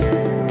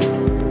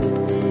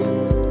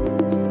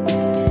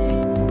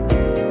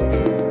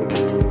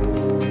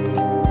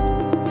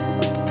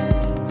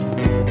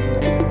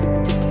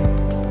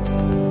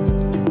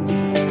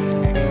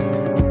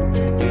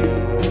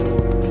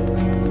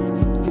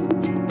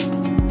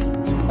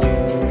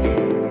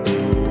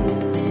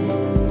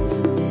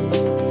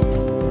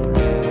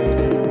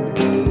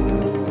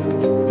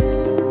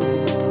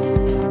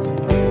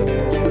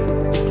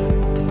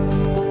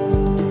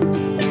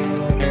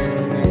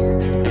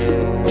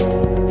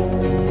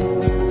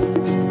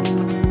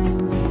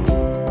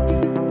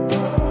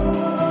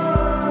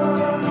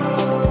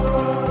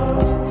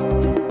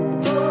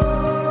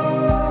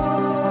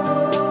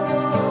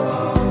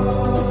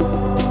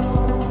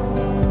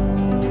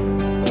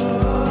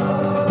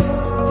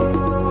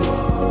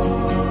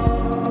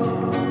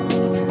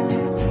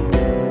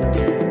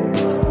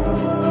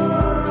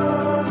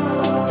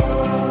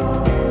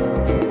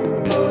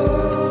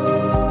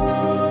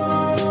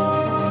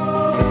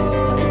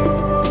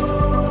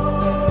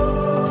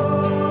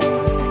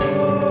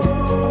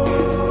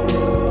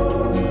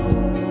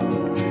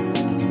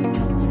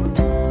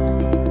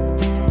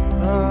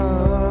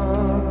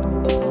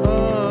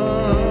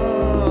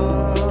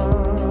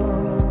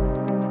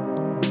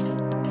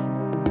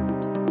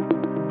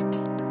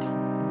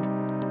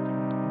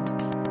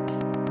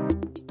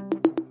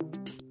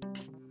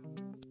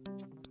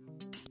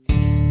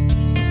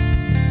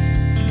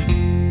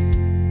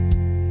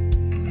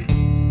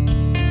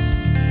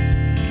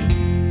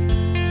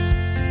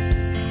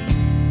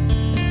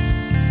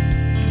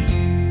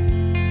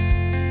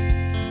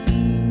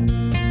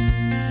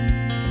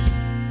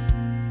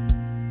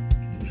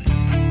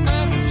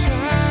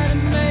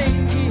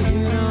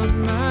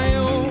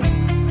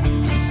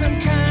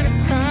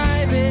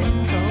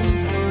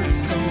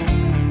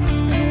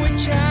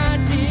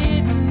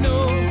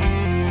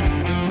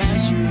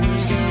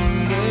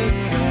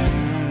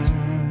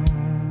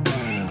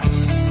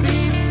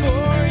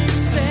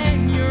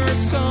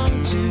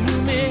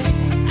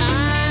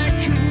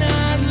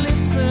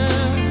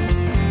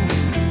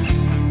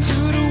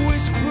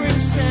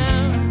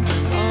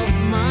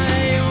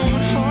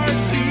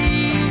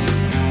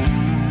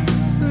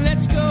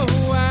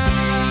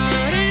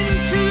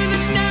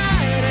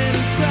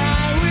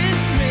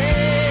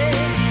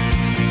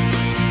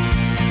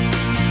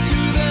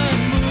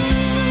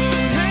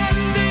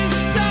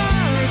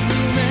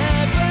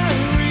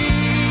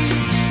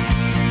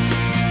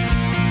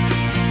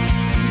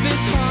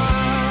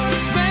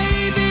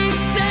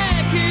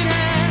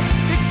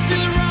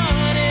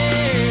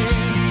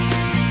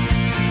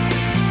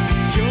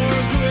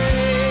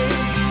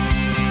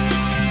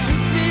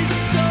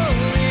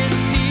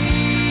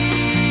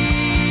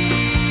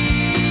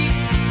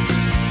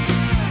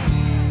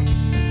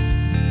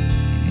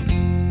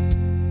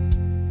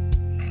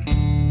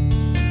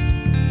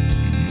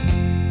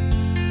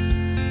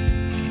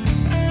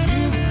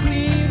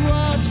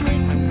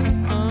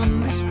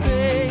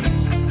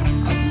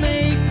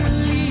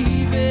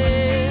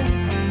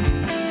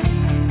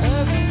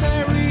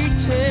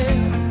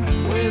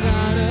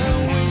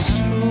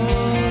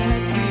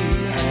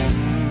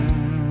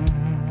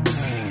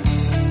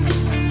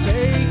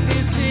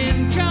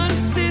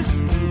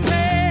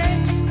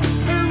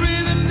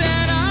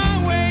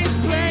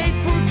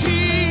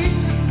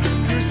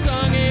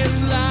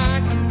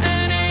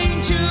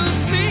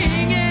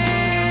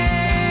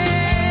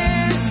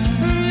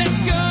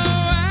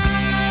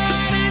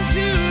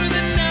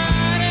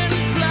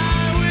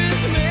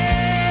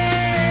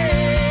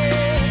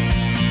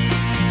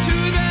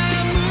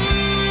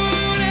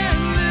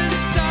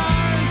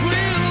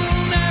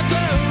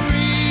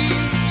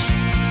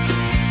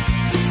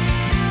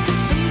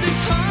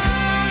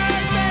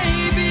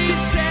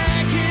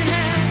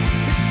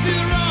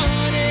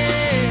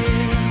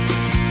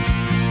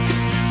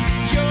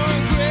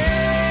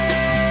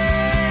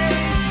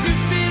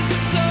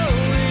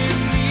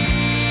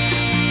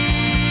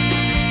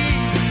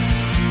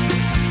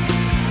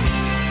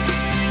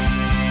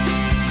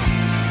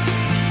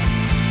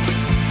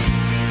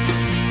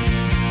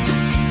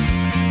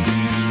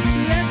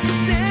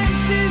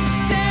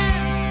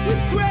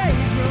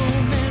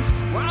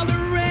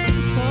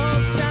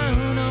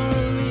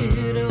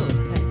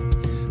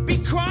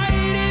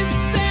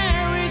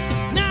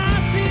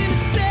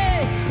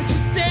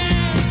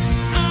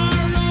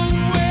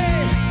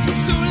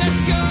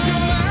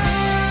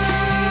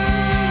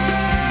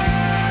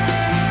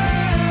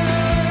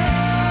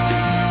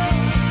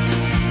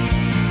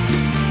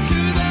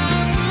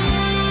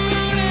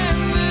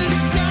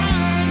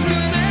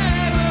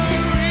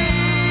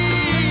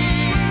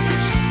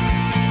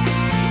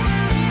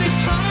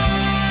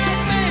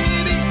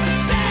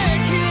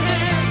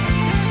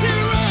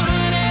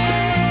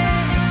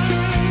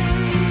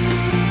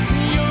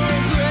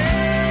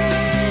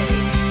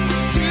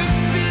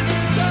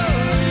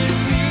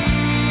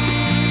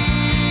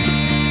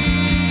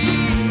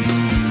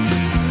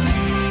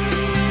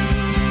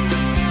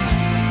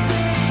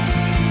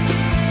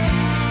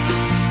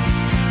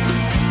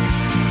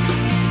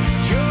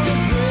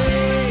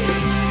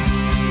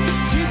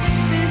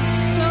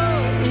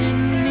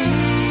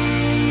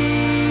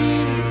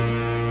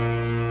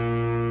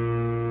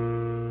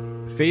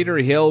 Fader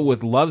Hill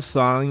with Love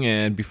Song,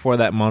 and before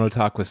that,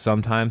 Monotalk with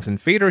Sometimes. And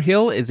Fader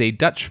Hill is a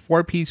Dutch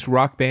four-piece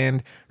rock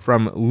band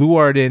from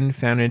Leeuwarden,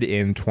 founded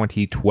in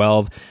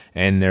 2012,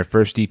 and their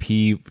first EP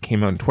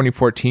came out in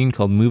 2014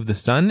 called Move the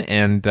Sun,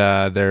 and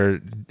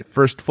their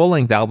first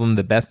full-length album,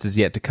 The Best Is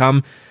Yet to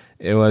Come,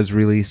 it was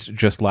released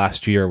just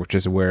last year, which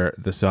is where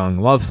the song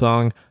Love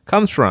Song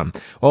comes from.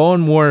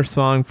 One more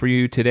song for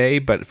you today,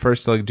 but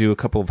first I'll do a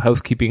couple of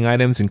housekeeping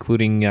items,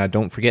 including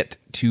don't forget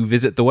to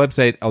visit the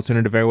website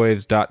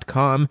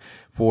alternativeairwaves.com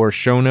for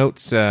show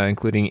notes,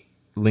 including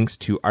links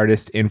to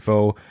artist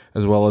info,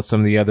 as well as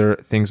some of the other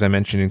things I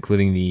mentioned,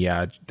 including the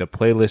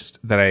playlist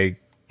that I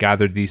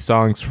gathered these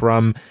songs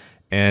from,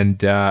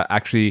 and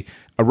actually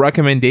a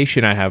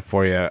recommendation I have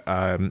for you.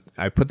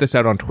 I put this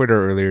out on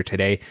Twitter earlier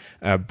today.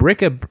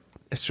 Bric-a-Brac,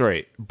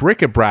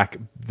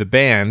 the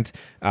band,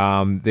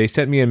 they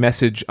sent me a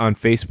message on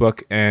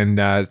Facebook and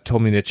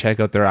told me to check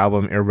out their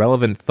album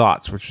Irrelevant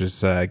Thoughts, which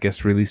was, I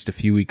guess, released a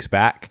few weeks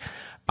back.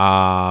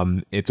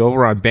 It's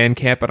over on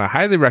Bandcamp, and I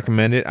highly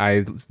recommend it.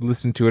 I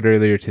listened to it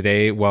earlier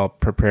today while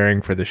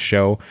preparing for the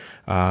show,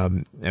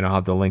 and I'll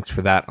have the links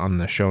for that on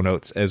the show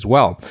notes as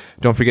well.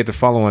 Don't forget to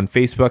follow on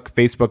Facebook,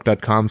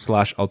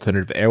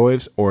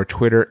 facebook.com/alternativeairwaves, or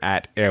Twitter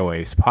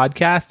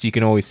 @airwavespodcast. You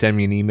can always send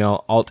me an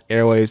email,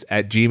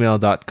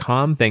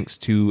 altairwaves@gmail.com. Thanks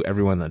to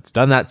everyone that's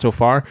done that so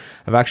far.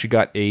 I've actually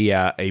got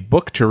a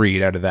book to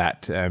read out of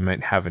that. I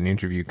might have an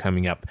interview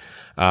coming up.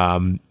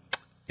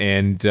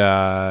 And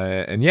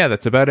yeah,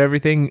 that's about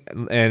everything.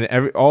 And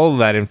all of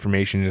that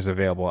information is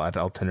available at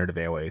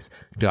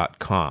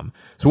alternativeairwaves.com.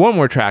 So one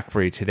more track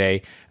for you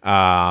today.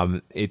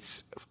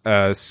 It's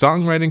a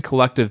songwriting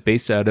collective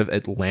based out of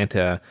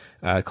Atlanta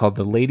called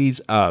The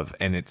Ladies of,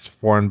 and it's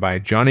formed by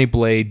Johnny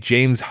Blade,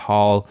 James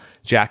Hall,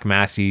 Jack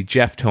Massey,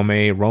 Jeff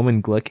Tomei,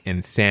 Roman Glick,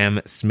 and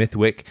Sam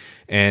Smithwick.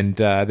 And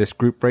this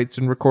group writes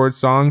and records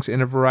songs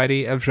in a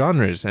variety of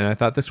genres. And I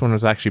thought this one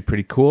was actually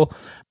pretty cool.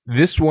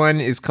 This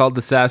one is called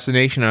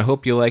Assassination. I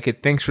hope you like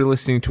it. Thanks for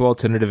listening to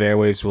Alternative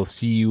Airwaves. We'll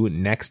see you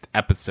next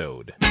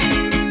episode.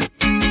 I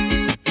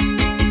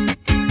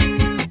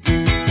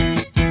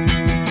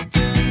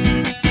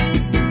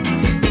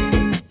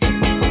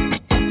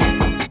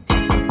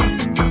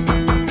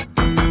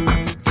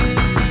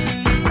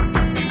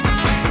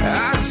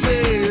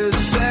say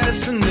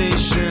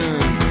assassination,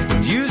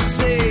 you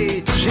say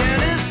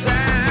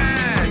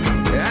genocide.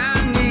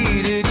 I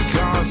needed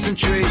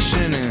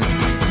concentration and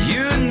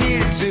you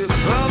need to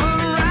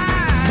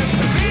pulverize.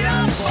 Beat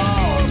up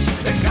walls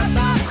and cut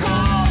the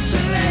cross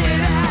and lay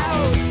it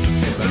out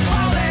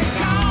before they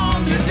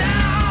calm you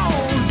down,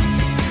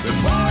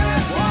 before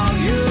they walk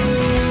you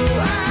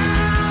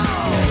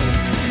out.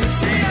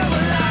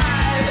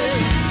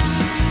 Civilize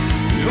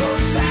your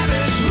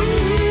savage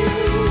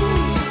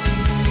moves.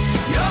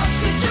 Your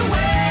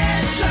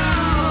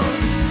situation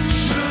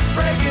should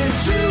break in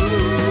two.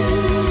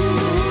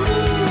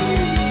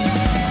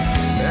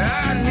 I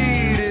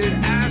needed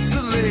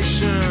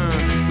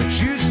isolation, but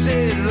you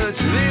said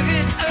let's live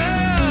it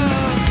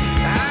up.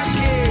 I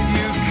gave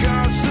you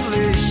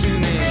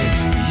consolation and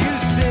you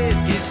said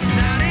it's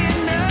not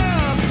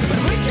enough. But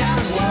we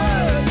got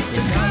work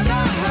to cut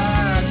the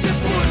hurt that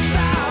puts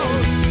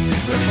out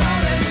before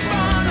they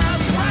spun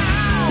us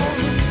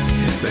round,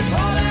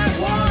 before they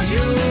wore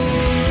you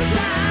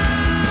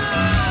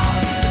down.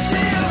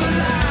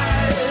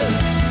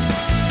 Civilize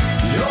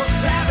your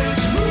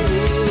savage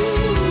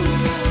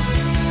moves.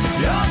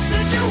 Your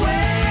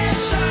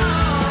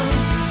situation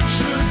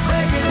should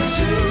break in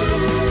two.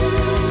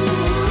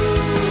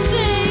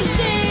 They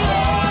say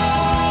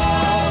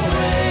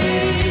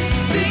always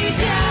be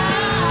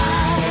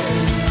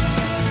kind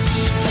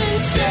and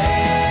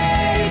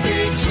stay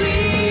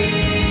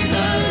between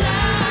the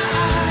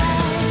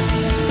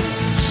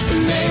lines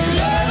and make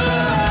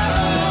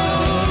love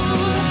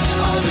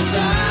all the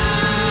time.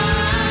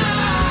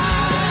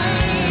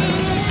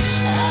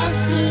 I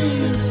feel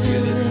you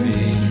feeling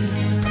me.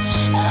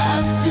 I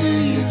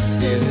feel you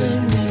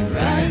feeling me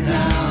right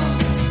now.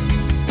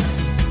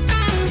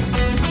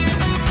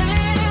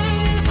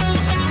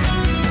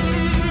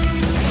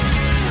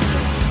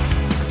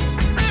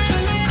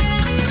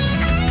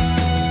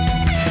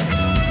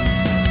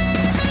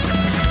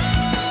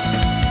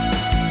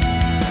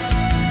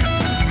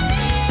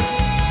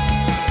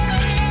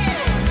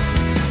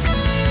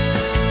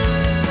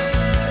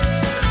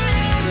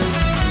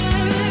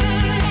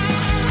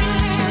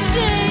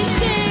 They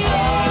say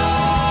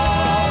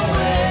always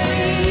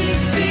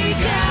be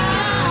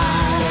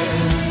kind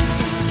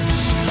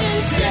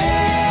and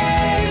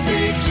stay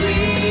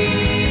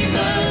between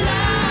the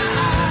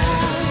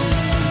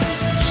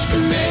lines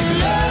and make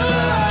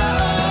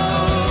love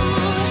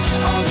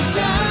all the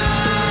time.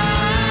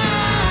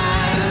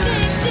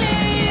 They say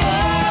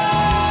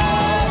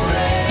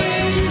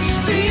always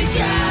be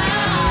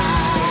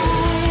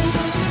kind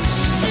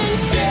and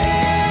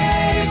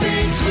stay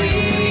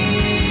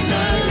between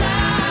the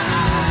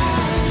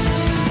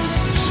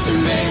lines and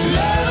make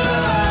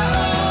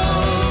love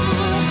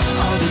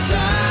all the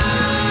time.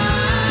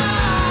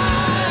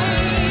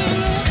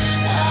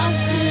 I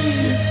feel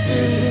you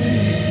feeling me.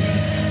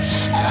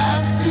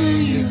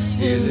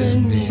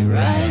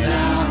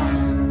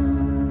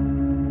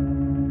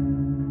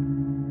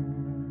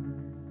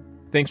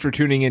 Thanks for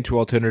tuning in to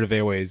Alternative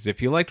Airways.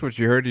 If you liked what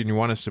you heard and you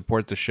want to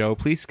support the show,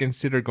 please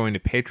consider going to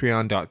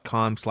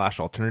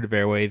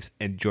patreon.com/alternativeairwaves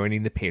and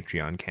joining the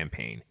Patreon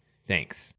campaign. Thanks.